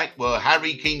cul-de-sac were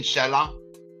Harry Kinsella,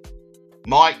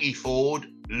 Mikey Ford,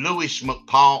 Lewis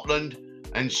McPartland,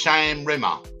 and Sam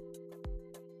Rimmer.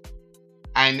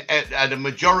 And the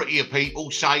majority of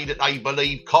people say that they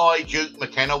believe Kai Duke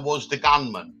McKenna was the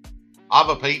gunman.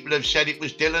 Other people have said it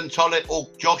was Dylan Tollett or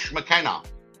Josh McKenna.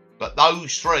 But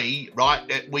those three,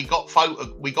 right, we got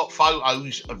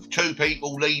photos of two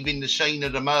people leaving the scene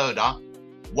of the murder.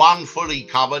 One fully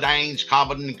covered, hands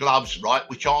covered in gloves, right,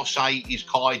 which I say is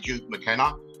Kai Duke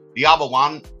McKenna. The other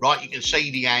one, right, you can see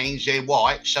the hands, they're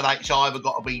white, so that's either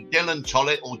got to be Dylan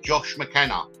Tollett or Josh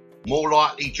McKenna. More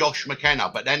likely Josh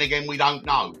McKenna, but then again, we don't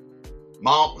know.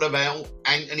 Mark Lavelle,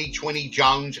 Anthony Twinney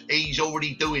Jones, he's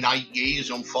already doing 8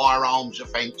 years on firearms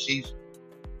offences.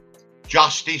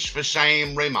 Justice for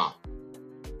Sam Rimmer.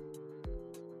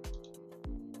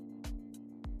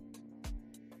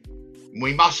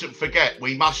 We mustn't forget,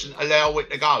 we mustn't allow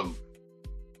it to go.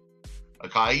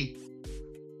 Okay?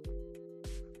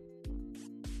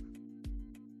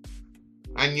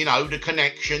 And you know, the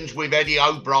connections with Eddie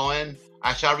O'Brien,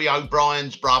 that's Harry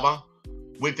O'Brien's brother,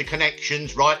 with the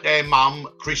connections, right, their mum,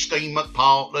 Christine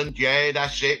McPartland, yeah,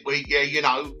 that's it, yeah, you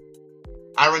know,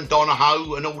 Aaron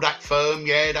Donahoe and all that firm,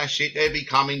 yeah, that's it, they'll be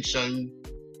coming soon.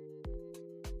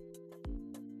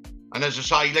 And as I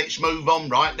say, let's move on,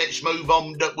 right, let's move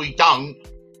on, that we don't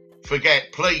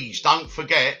forget, please don't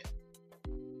forget,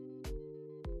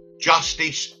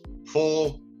 justice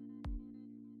for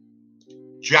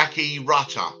Jackie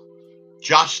Rutter.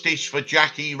 Justice for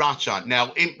Jackie Rutter.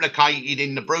 Now, implicated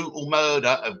in the brutal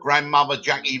murder of grandmother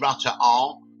Jackie Rutter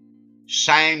are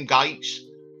Sam Gates,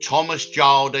 Thomas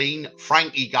Jardine,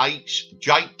 Frankie Gates,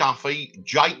 Jake Duffy,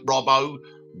 Jake Robbo,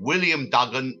 William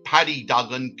Duggan, Paddy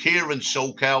Duggan, Kieran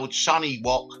Salkeld, Sonny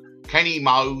Watt, Kenny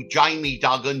Moe, Jamie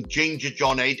Duggan, Ginger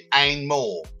John Ed, and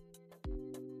more.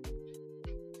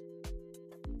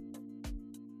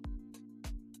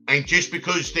 And just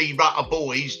because the Rutter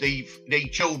boys, the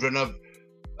children of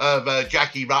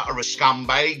Jackie Rutter are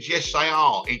scumbags, yes they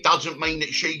are. It doesn't mean that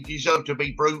she deserved to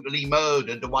be brutally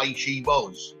murdered the way she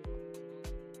was.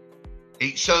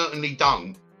 It certainly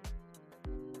don't.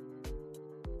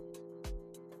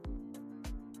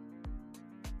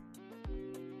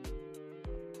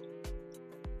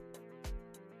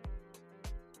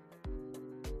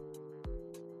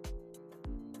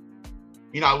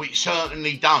 You know, it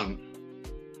certainly don't.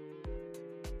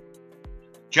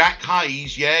 Jack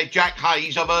Hayes, yeah, Jack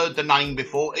Hayes, I've heard the name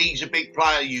before. He's a big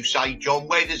player, you say, John.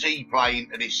 Where does he play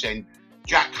into this then?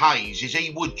 Jack Hayes, is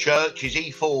he Woodchurch? Is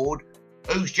he Ford?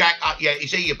 Who's Jack? Yeah,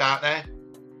 is he about there?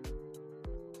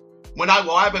 Well, no,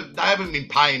 they haven't been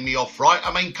paying me off, right?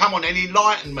 I mean, come on then,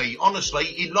 enlighten me.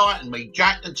 Honestly, enlighten me.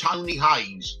 Jack and Tony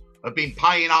Hayes have been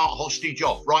paying Art Hostage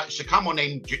off, right? So come on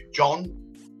then, John.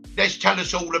 Let's tell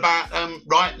us all about,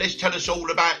 right? Let's tell us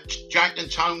all about Jack and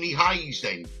Tony Hayes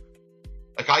then.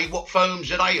 Okay, what firms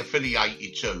are they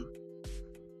affiliated to?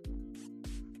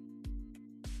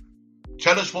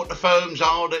 Tell us what the firms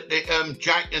are that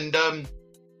Jack and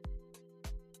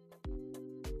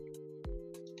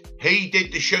he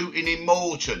did the shooting in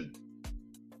Morton.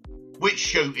 Which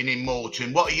shooting in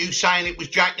Morton? What are you saying? It was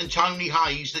Jack and Tony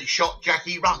Hayes that shot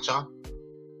Jackie Rutter?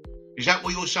 Is that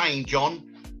what you're saying, John?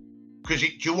 Because do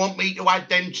you want me to add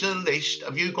them to the list?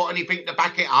 Have you got anything to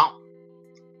back it up?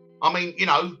 I mean, you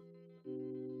know.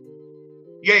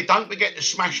 Yeah, don't forget to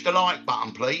smash the like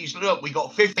button, please. Look, we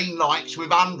got 15 likes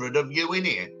with 100 of you in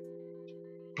here.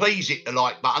 Please hit the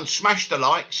like button, smash the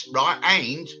likes, right,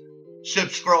 and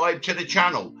subscribe to the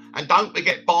channel. And don't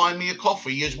forget buying me a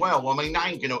coffee as well. I mean, they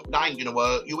ain't gonna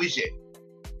hurt you, is it?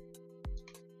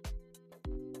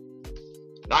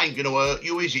 They ain't gonna hurt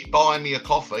you, is it? Buying me a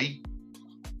coffee.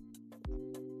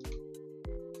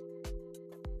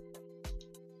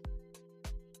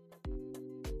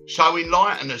 So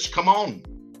enlighten us, come on.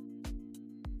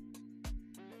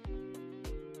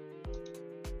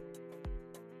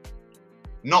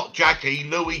 Not Jackie,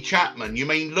 Louis Chapman. You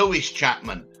mean Lewis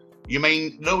Chapman? You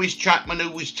mean Lewis Chapman, who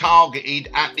was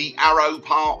targeted at the Arrow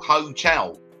Park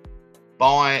Hotel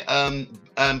by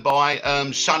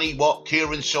Sonny Watt,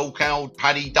 Kieran Salkeld,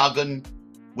 Paddy Duggan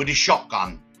with a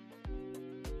shotgun,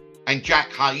 and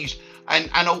Jack Hayes, and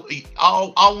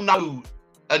I'll know.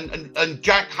 And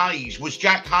Jack Hayes, was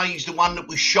Jack Hayes the one that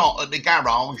was shot at the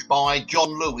garage by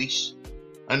John Lewis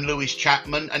and Lewis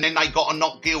Chapman, and then they got a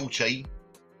not guilty?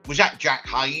 Was that Jack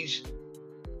Hayes?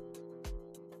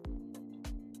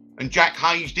 And Jack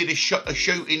Hayes did a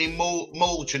shooting in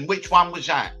Morton. Which one was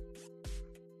that?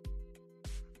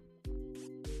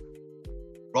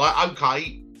 Right,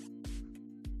 okay.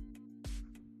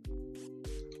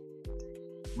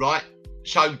 Right.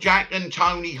 So Jack and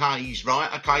Tony Hayes,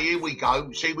 right? Okay, here we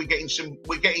go. See, we're getting some,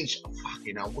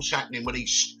 fucking hell, what's happening with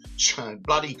these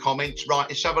bloody comments? Right,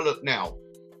 let's have a look now.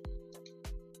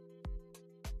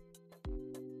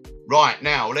 Right,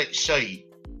 now, let's see.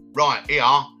 Right, here.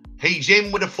 He's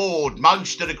in with a Ford.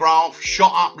 Most of the graph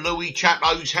shot up Louis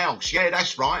Chaplow's house. Yeah,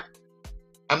 that's right.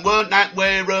 And wasn't that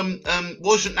where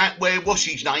what's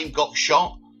his name got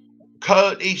shot?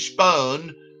 Curtis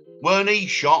Byrne, weren't he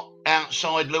shot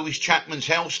outside Lewis Chapman's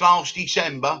house last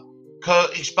December?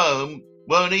 Curtis Byrne,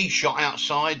 weren't he shot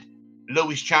outside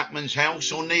Lewis Chapman's house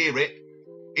or near it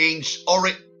in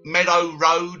Orrick Meadow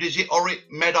Road? Is it Orrick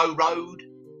Meadow Road?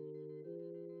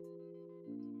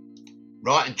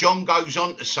 Right, and John goes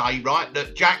on to say, right,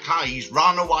 that Jack Hayes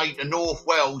run away to North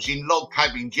Wales in log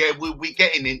cabins. Yeah, we'll be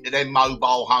getting into them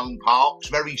mobile home parks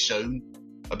very soon,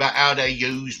 about how they're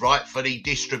used, right, for the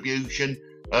distribution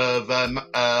of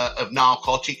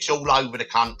narcotics all over the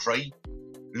country.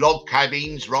 Log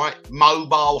cabins, right,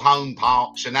 mobile home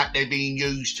parks, and that they're being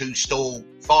used to store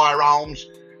firearms,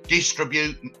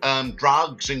 distribute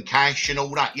drugs and cash and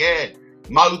all that. Yeah.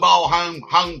 Mobile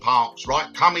home parks,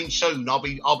 right? Coming soon. I'll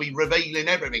be revealing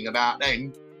everything about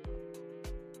them.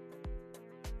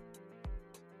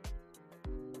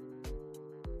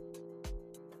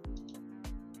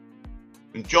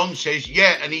 And John says,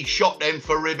 yeah, and he shot them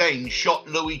for revenge. Shot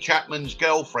Louis Chapman's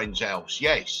girlfriend's house.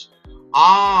 Yes.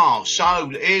 Ah, so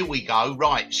here we go.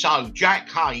 Right. So Jack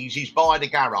Hayes is by the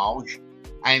garage,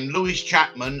 and Louis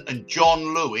Chapman and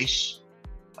John Lewis.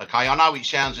 Okay, I know it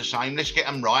sounds the same. Let's get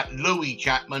them right. Louis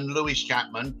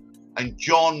Chapman, and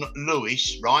John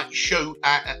Lewis, right, shoot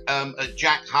at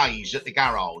Jack Hayes at the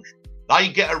garage. They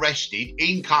get arrested,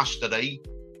 in custody,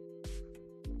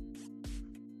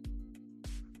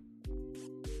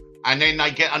 and then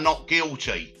they get a not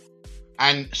guilty.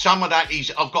 And some of that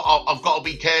is I've got to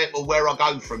be careful where I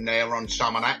go from there on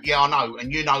some of that. Yeah, I know,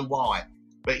 and you know why.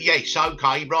 But yes,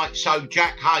 okay, right. So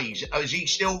Jack Hayes, has he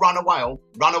still run away?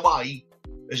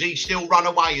 Has he still run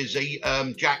away, has he,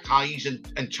 Jack Hayes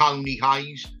and Tony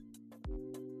Hayes?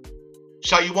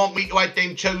 So you want me to add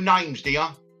them two names, do you?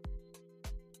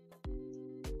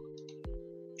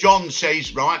 John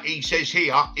says, right, he says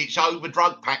here, it's over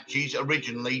drug patches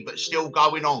originally, but still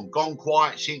going on. Gone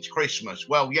quiet since Christmas.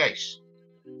 Well, yes.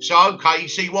 So, okay,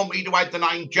 so you want me to add the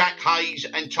name Jack Hayes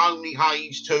and Tony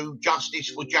Hayes to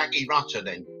Justice for Jackie Rutter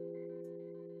then?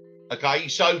 Okay,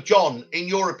 so John, in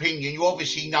your opinion, you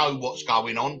obviously know what's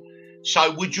going on.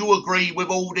 So would you agree with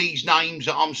all these names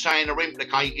that I'm saying are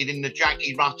implicated in the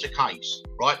Jackie Rutter case?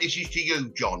 Right, this is to you,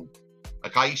 John.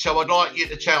 Okay, so I'd like you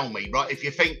to tell me, right, if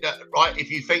you think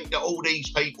that all these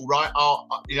people, right, are,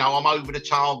 you know, I'm over the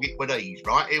target with these,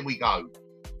 right? Here we go.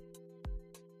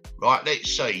 Right, let's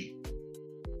see.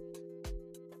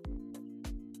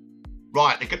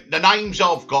 Right, the names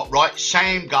I've got, right,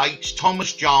 Sam Gates,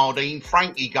 Thomas Jardine,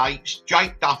 Frankie Gates,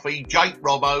 Jake Duffy, Jake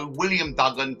Robbo, William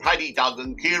Duggan, Paddy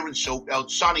Duggan, Kieran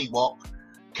Salkeld, Sonny Watt,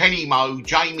 Kenny Moe,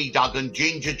 Jamie Duggan,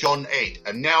 Ginger John Ed.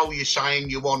 And now you're saying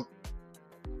you want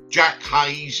Jack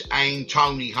Hayes and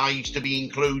Tony Hayes to be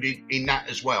included in that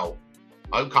as well.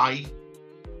 Okay.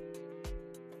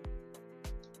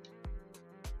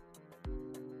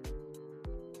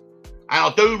 And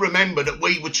I do remember that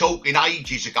we were talking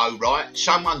ages ago, right?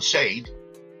 Someone said,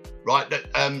 right,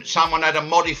 that someone had a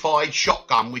modified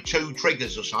shotgun with 2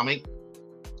 triggers or something,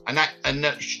 and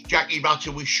that Jackie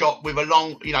Rutter was shot with a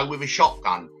long, you know, with a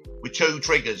shotgun with 2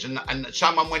 triggers, and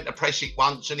someone went to press it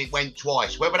once and it went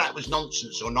twice. Whether that was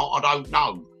nonsense or not, I don't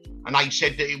know. And they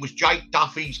said that it was Jake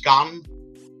Duffy's gun.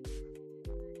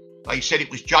 They said it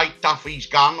was Jake Duffy's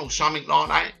gun or something like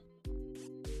that.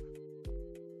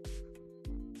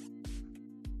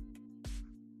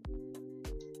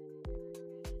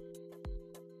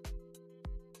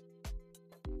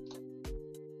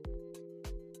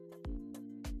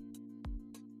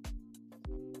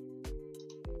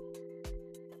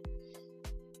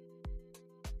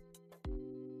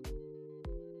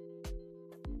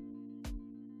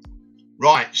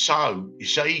 Right, so, you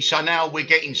see, so now we're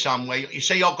getting somewhere. You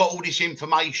see, I've got all this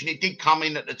information. It did come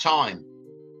in at the time.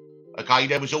 Okay,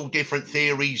 there was all different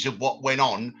theories of what went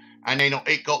on. And then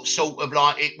it got sort of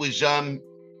like, it was,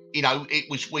 you know,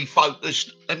 it was, we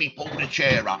focused, let me pull the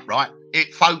chair up, right?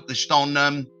 It focused on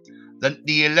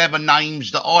the 11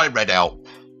 names that I read out.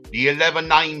 The 11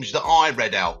 names that I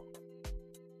read out.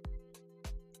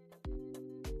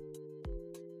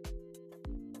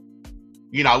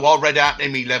 You know, I read out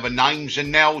them 11 names,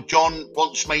 and now John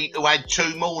wants me to add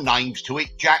 2 more names to it,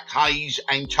 Jack Hayes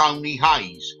and Tony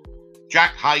Hayes.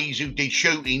 Jack Hayes, who did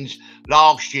shootings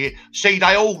last year. See,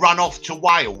 they all run off to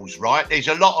Wales, right? There's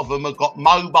a lot of them have got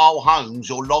mobile homes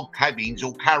or log cabins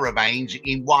or caravans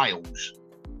in Wales.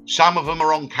 Some of them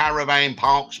are on caravan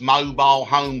parks, mobile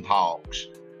home parks,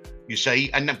 you see.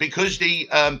 And because the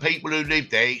people who live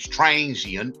there, it's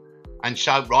transient, And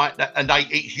so, right, and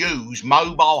it's used,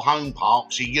 mobile home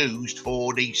parks are used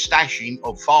for the stashing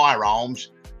of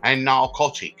firearms and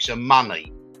narcotics and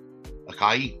money,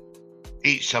 okay?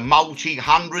 It's a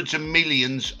hundreds of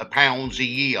millions of pounds a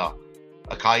year,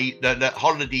 okay? The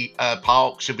holiday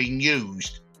parks have been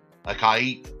used,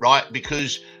 okay, right?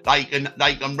 Because they can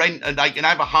rent and they can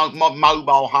have a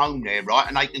mobile home there, right?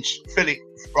 And they can fill it,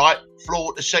 right,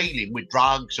 floor to ceiling with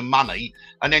drugs and money,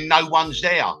 and then no one's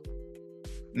there.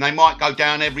 And they might go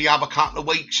down every other couple of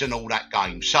weeks and all that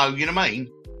game. So, you know what I mean?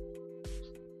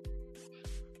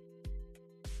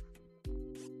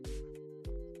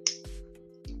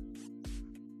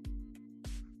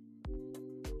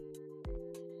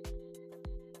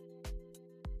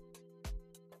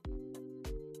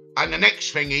 And the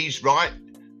next thing is, right,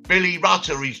 Billy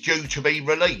Rutter is due to be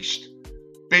released.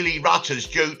 Billy Rutter's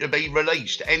due to be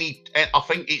released. I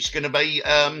think it's going to be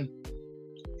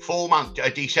 4 months,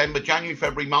 December, January,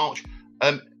 February, March.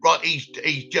 Right, his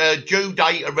due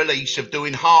date of release of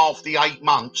doing half the 8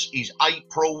 months is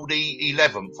April the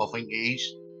 11th, I think it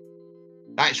is.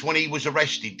 That's when he was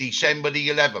arrested, December the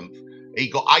 11th. He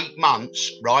got 8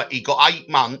 months, right? He got 8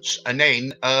 months, and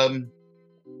then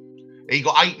he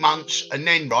got 8 months, and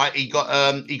then right, he got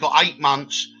 8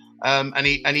 months, and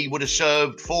he would have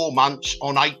served 4 months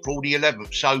on April the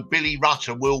 11th. So Billy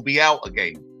Rutter will be out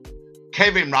again.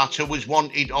 Kevin Rutter was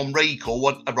wanted on recall,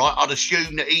 right? I'd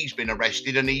assume that he's been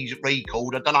arrested and he's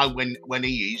recalled. I don't know when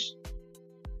he is.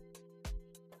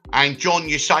 And John,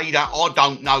 you say that, I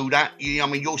don't know that. I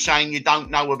mean, you're saying you don't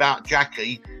know about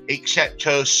Jackie, except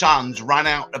her sons ran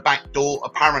out the back door,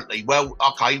 apparently. Well,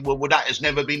 okay, well, that has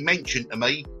never been mentioned to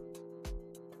me.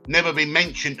 Never been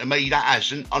mentioned to me, that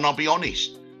hasn't, and I'll be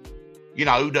honest. You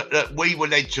know, that we were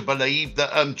led to believe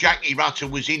that Jackie Rutter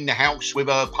was in the house with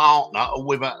her partner, or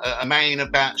with a man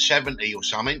about 70 or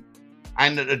something,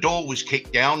 and that the door was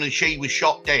kicked down and she was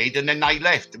shot dead, and then they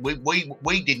left.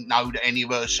 We didn't know that any of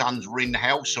her sons were in the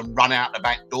house and run out the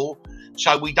back door,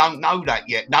 so we don't know that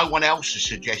yet. No one else has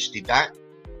suggested that.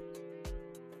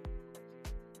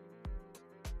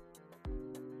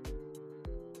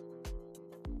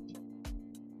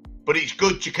 But it's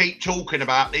good to keep talking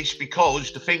about this,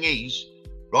 because the thing is,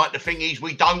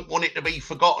 we don't want it to be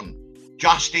forgotten.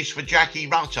 Justice for Jackie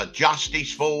Rutter,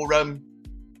 justice for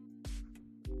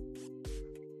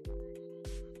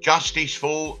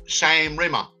Sam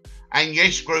Rimmer. And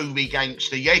yes, Groovy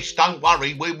Gangster, yes, don't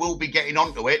worry, we will be getting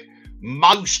onto it.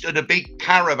 Most of the big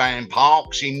caravan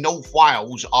parks in North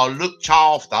Wales are looked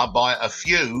after by a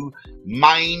few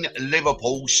main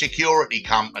Liverpool security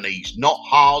companies. Not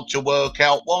hard to work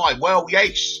out why. Well,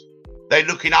 yes, they're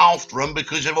looking after them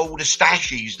because of all the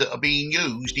stashes that are being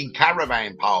used in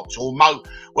caravan parks, or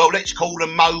let's call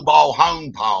them mobile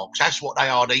home parks. That's what they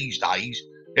are these days.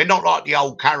 They're not like the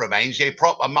old caravans. They're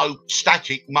proper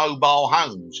static mobile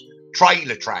homes,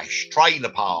 trailer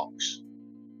parks.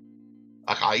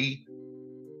 Okay.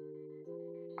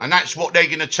 And that's what they're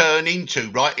going to turn into,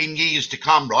 right, in years to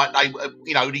come, right? They,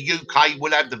 the UK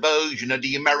will have the version of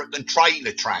the American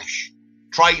trailer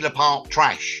park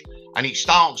trash. And it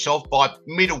starts off by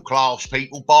middle class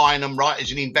people buying them, right,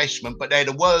 as an investment, but they're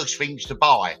the worst things to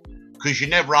buy because you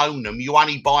never own them. You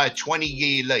only buy a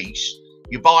 20-year lease.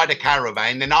 You buy the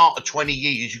caravan, then after 20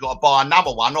 years, you've got to buy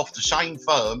another one off the same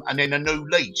firm and then a new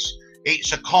lease.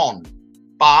 It's a con.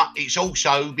 But it's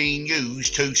also being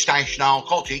used to stash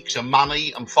narcotics and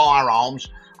money and firearms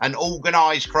and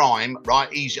organised crime, right?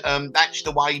 That's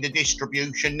the way the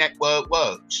distribution network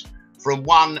works, from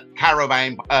one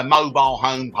caravan mobile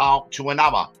home park to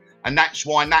another. And that's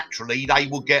why naturally they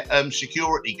will get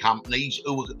security companies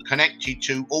who are connected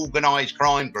to organised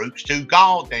crime groups to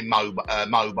guard their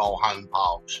mobile home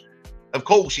parks. Of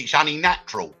course, it's only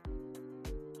natural.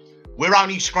 We're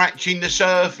only scratching the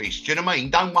surface. Do you know what I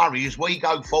mean? Don't worry, as we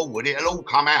go forward, it'll all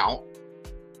come out.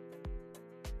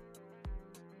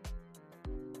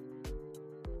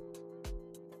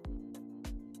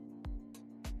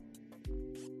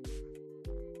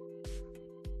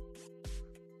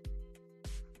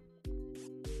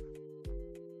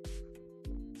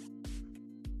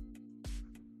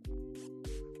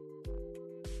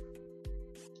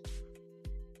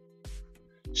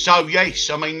 So, yes,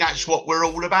 I mean, that's what we're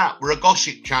all about. We're a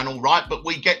gossip channel, right? But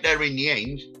we get there in the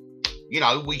end. You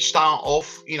know, we start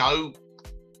off,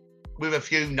 with a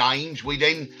few names. We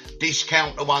then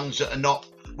discount the ones that are not,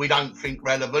 we don't think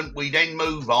relevant. We then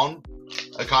move on.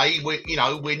 Okay,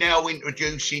 we're now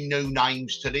introducing new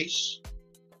names to this.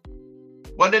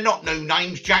 Well, they're not new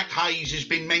names. Jack Hayes has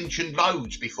been mentioned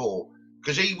loads before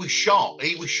because he was shot.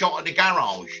 He was shot at the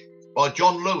garage by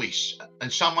John Lewis and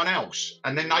someone else,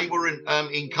 and then they were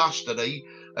in custody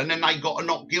and then they got a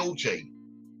not guilty.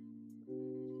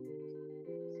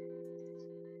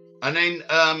 And then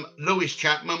Lewis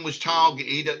Chapman was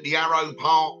targeted at the Arrow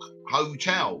Park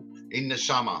Hotel in the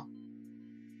summer.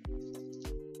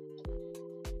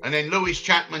 And then Lewis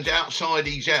Chapman's outside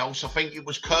his house, I think it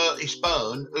was Curtis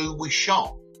Byrne, who was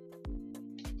shot.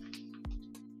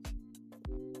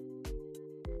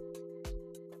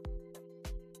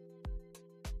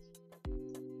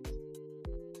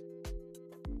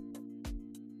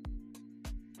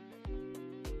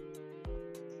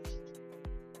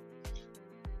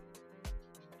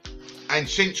 And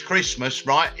since Christmas,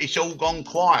 right, it's all gone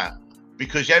quiet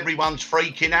because everyone's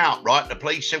freaking out, right? The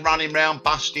police are running around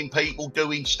busting people,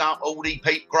 doing stuff. All these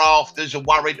grafters are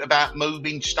worried about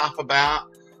moving stuff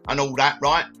about and all that,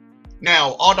 right?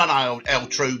 Now, I don't know how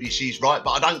true this is, right?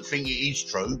 But I don't think it is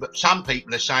true. But some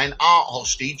people are saying, Art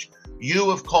Hostage, you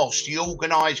have cost the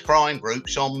organised crime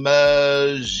groups on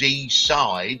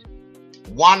Merseyside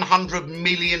 £100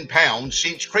 million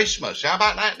since Christmas. How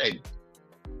about that then?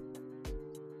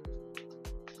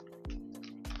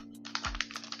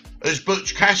 As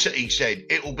Butch Cassidy said,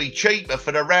 it will be cheaper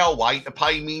for the railway to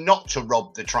pay me not to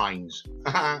rob the trains.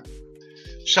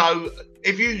 So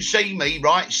if you see me,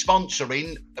 right,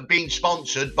 being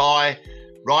sponsored by,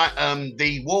 right,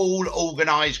 the Wall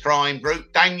Organised Crime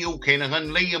Group, Daniel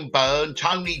Kinahan, Liam Byrne,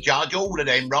 Tony Judge, all of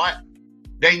them, right,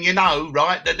 then you know,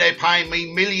 right, that they're paying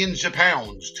me millions of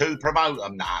pounds to promote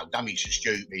them. No, don't be so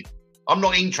stupid. I'm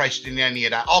not interested in any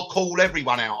of that. I'll call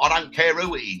everyone out. I don't care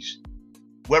who it is.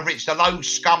 Whether it's the low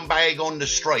scumbag on the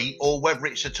street or whether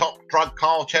it's a top drug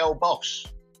cartel boss.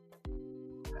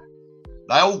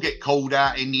 They all get called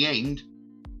out in the end.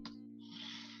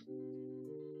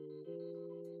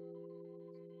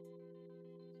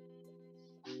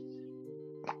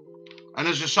 And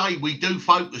as I say, we do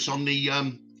focus on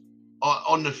the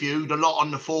feud a lot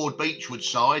on the Ford Beechwood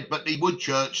side, but the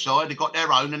Woodchurch side have got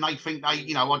their own, and they think they,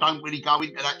 you know, I don't really go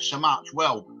into that so much.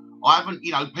 Well, I haven't,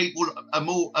 you know, people are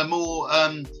more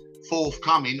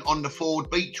forthcoming on the Ford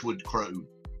Beechwood crew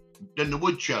than the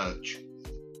Woodchurch.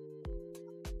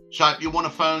 So if you want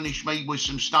to furnish me with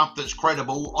some stuff that's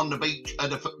credible on the beach,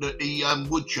 the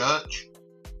Woodchurch,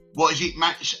 what is it,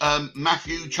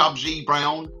 Matthew Chubsy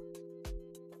Brown,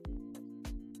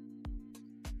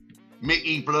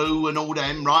 Mickey Blue and all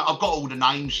them, right? I've got all the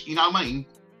names, you know what I mean?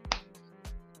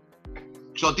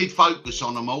 So I did focus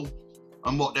on them all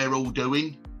and what they're all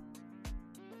doing.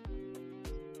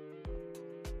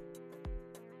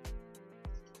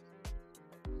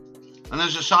 And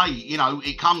as I say, you know,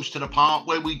 it comes to the part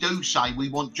where we do say we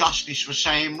want justice for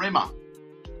Sam Rimmer.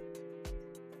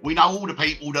 We know all the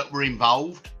people that were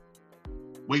involved.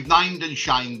 We've named and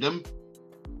shamed them.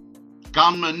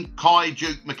 Gunman Kai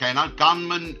Duke McKenna,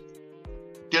 gunman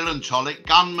Dylan Tollick,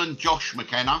 gunman Josh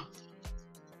McKenna,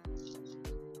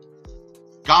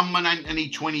 gunman Anthony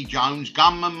Twinny Jones,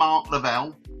 gunman Mark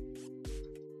Lavelle,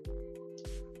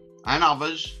 and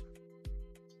others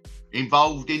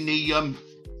involved in the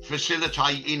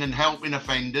facilitating and helping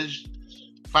offenders,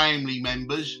 family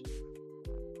members.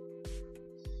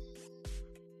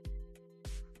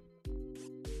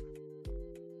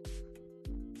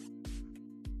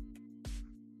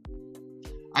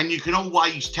 And you can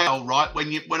always tell, right,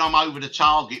 when I'm over the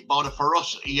target by the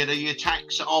ferocity of the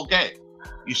attacks that I'll get.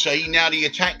 You see, now the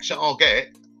attacks that I'll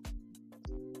get,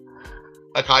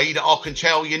 okay, that I can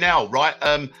tell you now, right?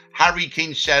 Harry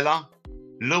Kinsella,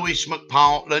 Lewis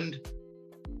McPartland,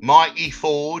 Mikey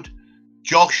Ford,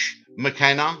 Josh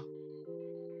McKenna,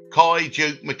 Kai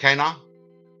Duke McKenna,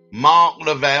 Mark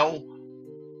Lavelle,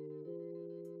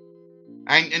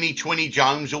 Anthony Twinny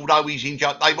Jones, although he's in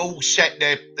jail, they've all set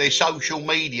their social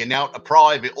media now to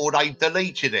private, or they've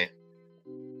deleted it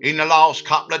in the last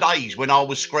couple of days when I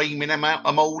was screaming them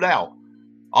all out.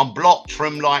 I'm blocked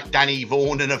from like Danny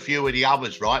Vaughan and a few of the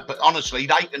others, right? But honestly,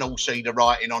 they can all see the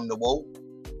writing on the wall.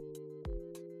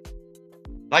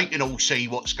 They can all see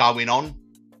what's going on,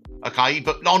 okay?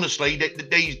 But honestly,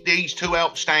 these two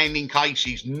outstanding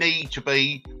cases need to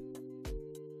be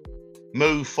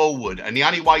moved forward. And the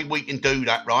only way we can do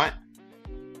that, right,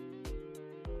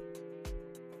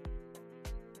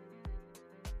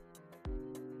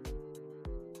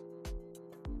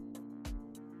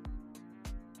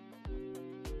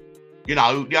 you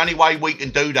know, the only way we can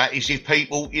do that is if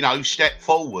people, you know, step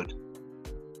forward.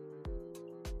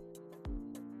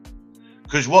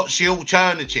 Because what's the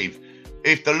alternative?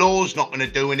 If the law's not going to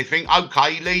do anything,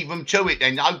 okay, leave them to it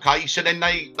then. Okay, so then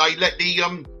they let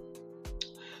the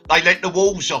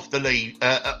wolves off the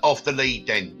lead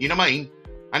then. You know what I mean?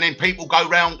 And then people go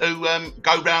round to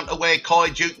where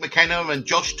Kai Duke McKenna and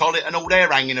Josh Tollett and all they're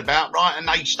hanging about, right? And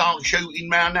they start shooting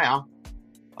round now.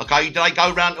 Okay, do they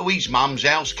go round to his mum's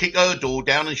house, kick her door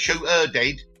down and shoot her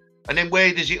dead? And then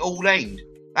where does it all end?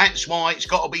 That's why it's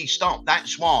got to be stopped.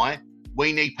 That's why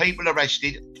we need people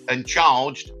arrested and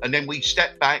charged, and then we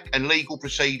step back and legal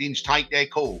proceedings take their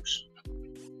course.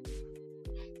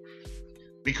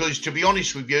 Because to be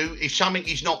honest with you, if something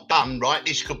is not done, right,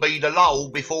 this could be the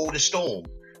lull before the storm.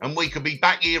 And we could be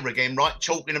back here again, right,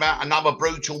 talking about another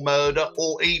brutal murder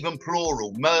or even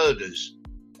plural murders.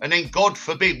 And then, God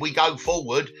forbid, we go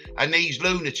forward and these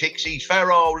lunatics, these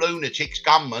feral lunatics,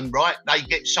 gunmen, right, they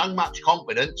get so much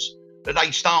confidence that they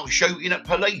start shooting at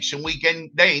police, and we can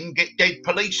then get dead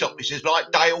police officers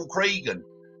like Dale Cregan,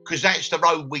 because that's the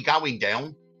road we're going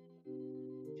down.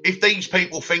 If these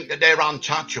people think that they're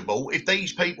untouchable, if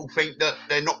these people think that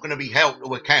they're not going to be held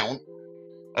to account,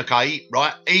 okay,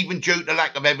 right, even due to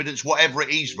lack of evidence, whatever it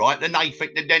is, right, then they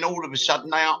think that then all of a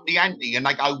sudden they up the ante and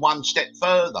they go one step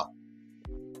further.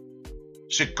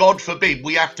 So God forbid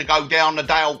we have to go down the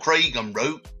Dale Cregan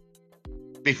route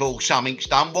before something's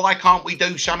done. Why can't we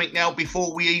do something now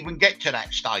before we even get to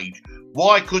that stage?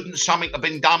 Why couldn't something have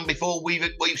been done before we've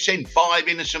seen 5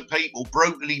 innocent people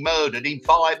brutally murdered in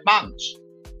 5 months?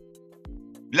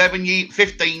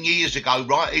 15 years ago,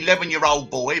 right, 11-year-old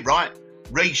boy, right,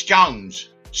 Reece Jones,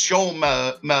 Sean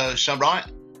Mercer, right,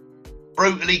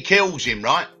 brutally kills him,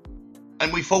 right?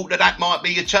 And we thought that that might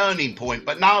be a turning point,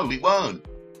 but no, it weren't.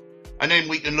 And then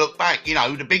we can look back, you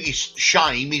know, the biggest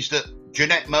shame is that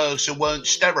Jeanette Mercer weren't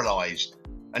sterilised,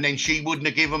 and then she wouldn't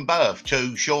have given birth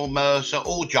to Sean Mercer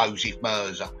or Joseph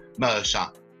Mercer,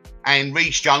 and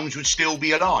Reece Jones would still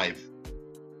be alive.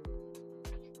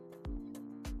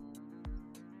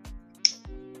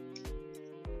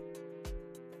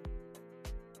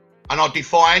 And I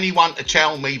defy anyone to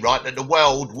tell me, right, that the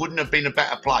world wouldn't have been a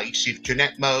better place if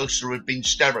Jeanette Mercer had been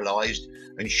sterilised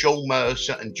and Sean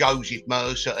Mercer and Joseph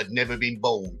Mercer had never been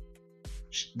born.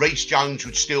 Reece Jones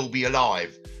would still be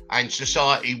alive and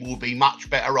society will be much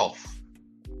better off.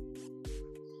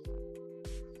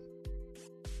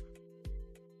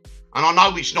 And I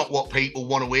know it's not what people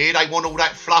want to hear. They want all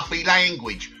that fluffy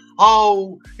language.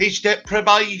 Oh, it's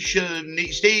deprivation,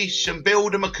 it's this, and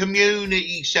build them a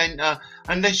community centre,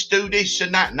 and let's do this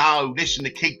and that. No, listen,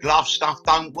 the kid glove stuff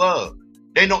don't work.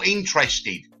 They're not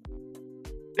interested.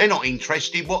 They're not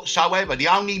interested whatsoever. The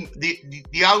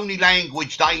only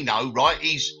language they know, right,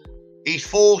 is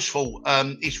forceful,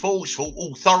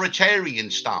 authoritarian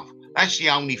stuff. That's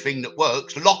the only thing that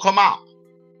works. Lock them up,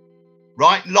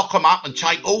 right? Lock them up and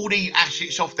take all the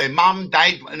assets off their mum,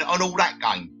 dad, and all that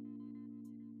game.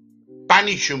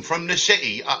 Banish them from the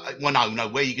city. Well, no,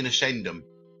 where are you going to send them?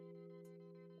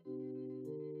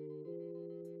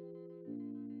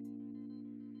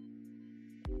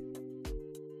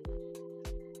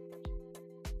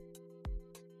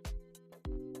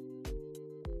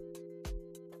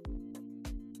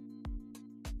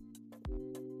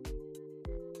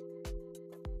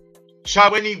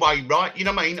 So anyway, right, you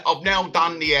know what I mean? I've now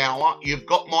done the hour. You've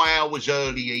got my hours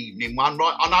early evening one,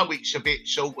 right? I know it's a bit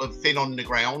sort of thin on the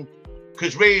ground,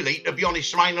 because really, to be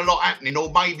honest, there ain't a lot happening, or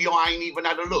maybe I ain't even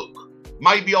had a look.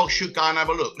 Maybe I should go and have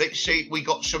a look. Let's see if we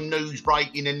got some news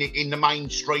breaking in the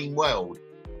mainstream world.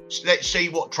 Let's see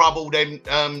what trouble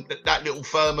that little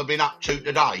firm have been up to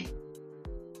today.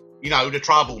 You know, the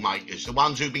troublemakers, the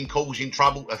ones who've been causing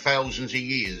trouble for thousands of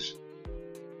years.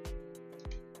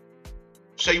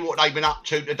 See what they've been up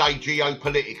to today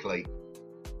geopolitically.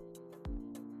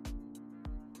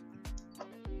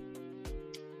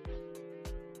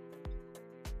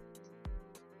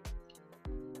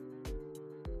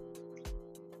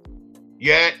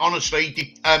 Yeah,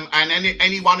 honestly, and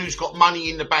anyone who's got money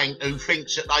in the bank who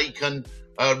thinks that they can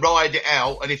ride it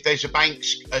out, and if there's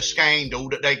a scandal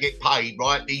that they get paid,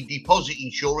 right, the deposit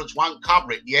insurance won't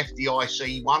cover it, the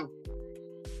FDIC one.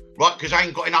 Right, because they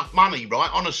ain't got enough money, right,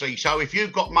 honestly. So if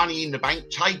you've got money in the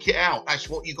bank, take it out. That's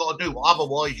what you got to do.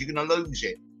 Otherwise, you're going to lose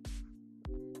it.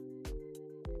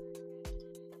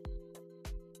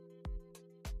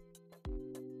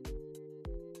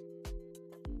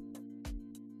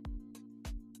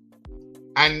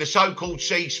 And the so-called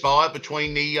ceasefire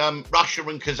between the Russia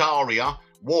and Khazaria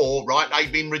war, right,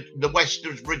 the West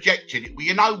has rejected it. Well,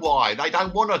 you know why? They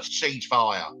don't want a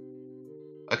ceasefire.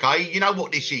 Okay, you know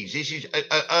what this is? This is,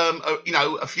 you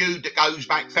know, a feud that goes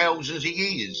back thousands of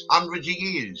years, hundreds of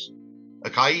years.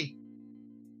 Okay,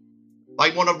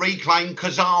 they want to reclaim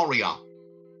Khazaria,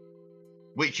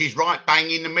 which is right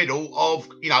bang in the middle of,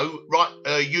 you know, right.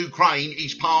 Ukraine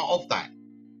is part of that,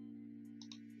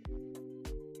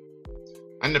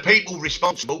 and the people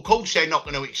responsible, of course, they're not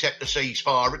going to accept the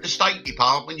ceasefire. At the State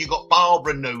Department, you've got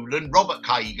Barbara Newland, Robert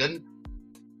Kagan.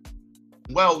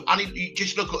 Well, I mean, you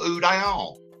just look at who they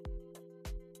are.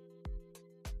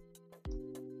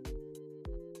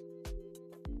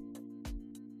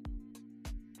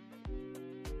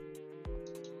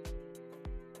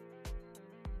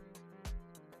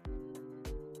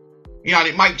 You know, and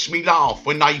it makes me laugh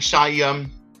when they say,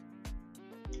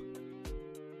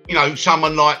 you know,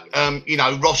 someone like, you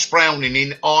know, Ross Browning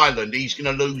in Ireland, he's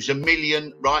going to lose £1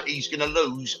 million, right? He's going to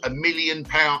lose £1 million,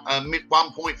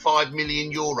 1.5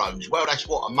 million euros. Well, that's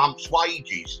what, a month's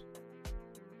wages.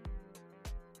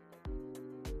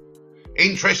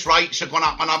 Interest rates have gone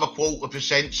up another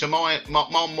 0.25%, so my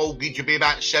mortgage will be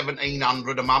about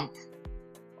 £1,700 a month.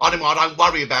 I don't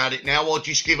worry about it now. I'll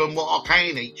just give them what I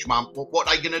can each month. What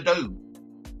are they going to do?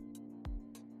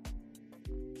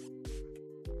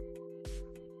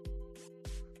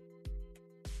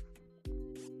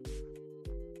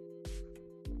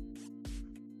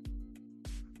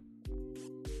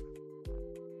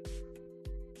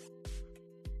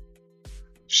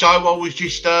 So I was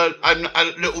just a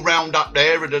little round up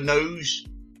there of the news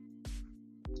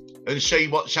and see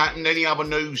what's happened. Any other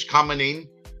news coming in?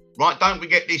 Right, don't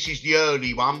forget this is the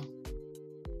early one.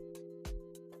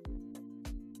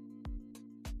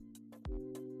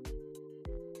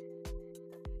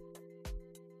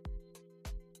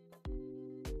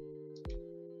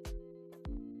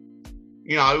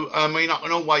 You know, I mean, I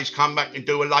can always come back and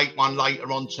do a late one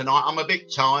later on tonight. I'm a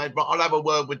bit tired, but I'll have a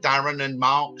word with Darren and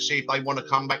Mark, see if they want to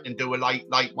come back and do a late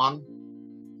one.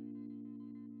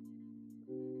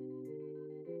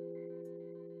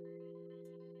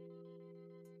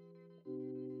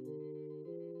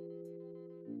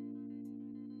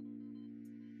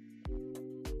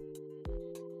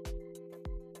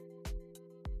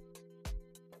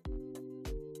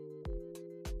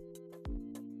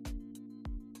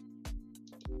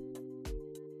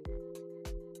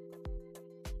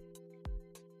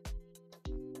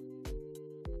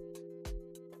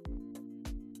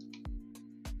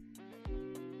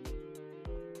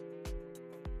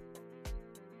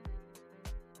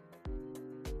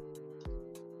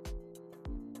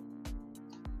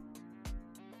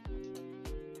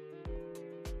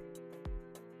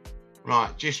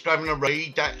 Right, just having a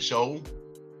read, that's all.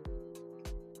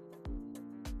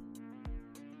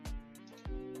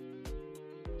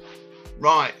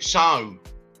 Right, so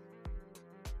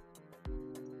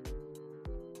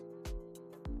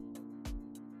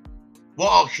what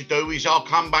I should do is I'll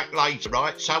come back later,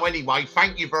 right? So anyway,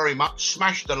 thank you very much.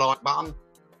 Smash the like button.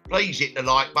 Please hit the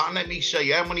like button. Let me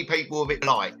see how many people have hit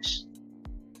likes.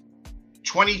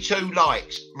 22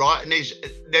 likes, right? And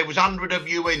there was 100 of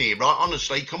you in here, right?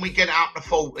 Honestly, can we get it up to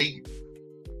 40?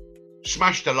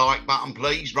 Smash the like button,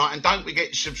 please, right? And don't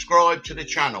forget to subscribe to the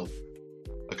channel,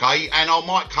 okay? And I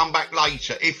might come back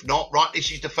later. If not, right,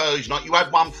 this is the Thursday night. You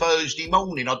had one Thursday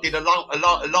morning. I did a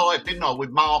live, didn't I, with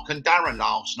Mark and Darren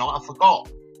last night? I forgot.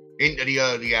 Into the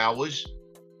early hours.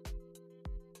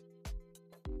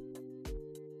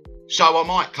 So I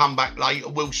might come back later.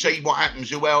 We'll see what happens,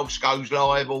 who else goes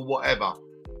live or whatever.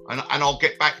 And I'll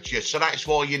get back to you. So that's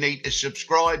why you need to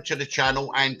subscribe to the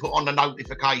channel and put on the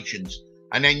notifications.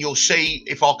 And then you'll see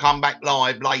if I come back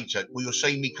live later. Well, you'll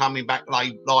see me coming back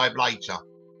live later.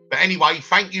 But anyway,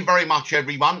 thank you very much,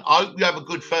 everyone. I hope you have a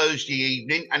good Thursday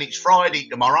evening. And it's Friday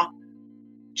tomorrow.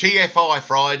 TFI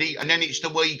Friday. And then it's the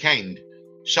weekend.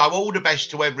 So all the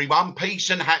best to everyone. Peace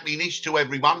and happiness to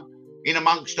everyone in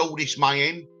amongst all this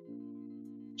mayhem.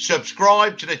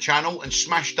 Subscribe to the channel and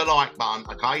smash the like button,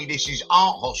 okay? This is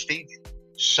Art Hostage,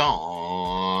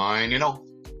 signing off.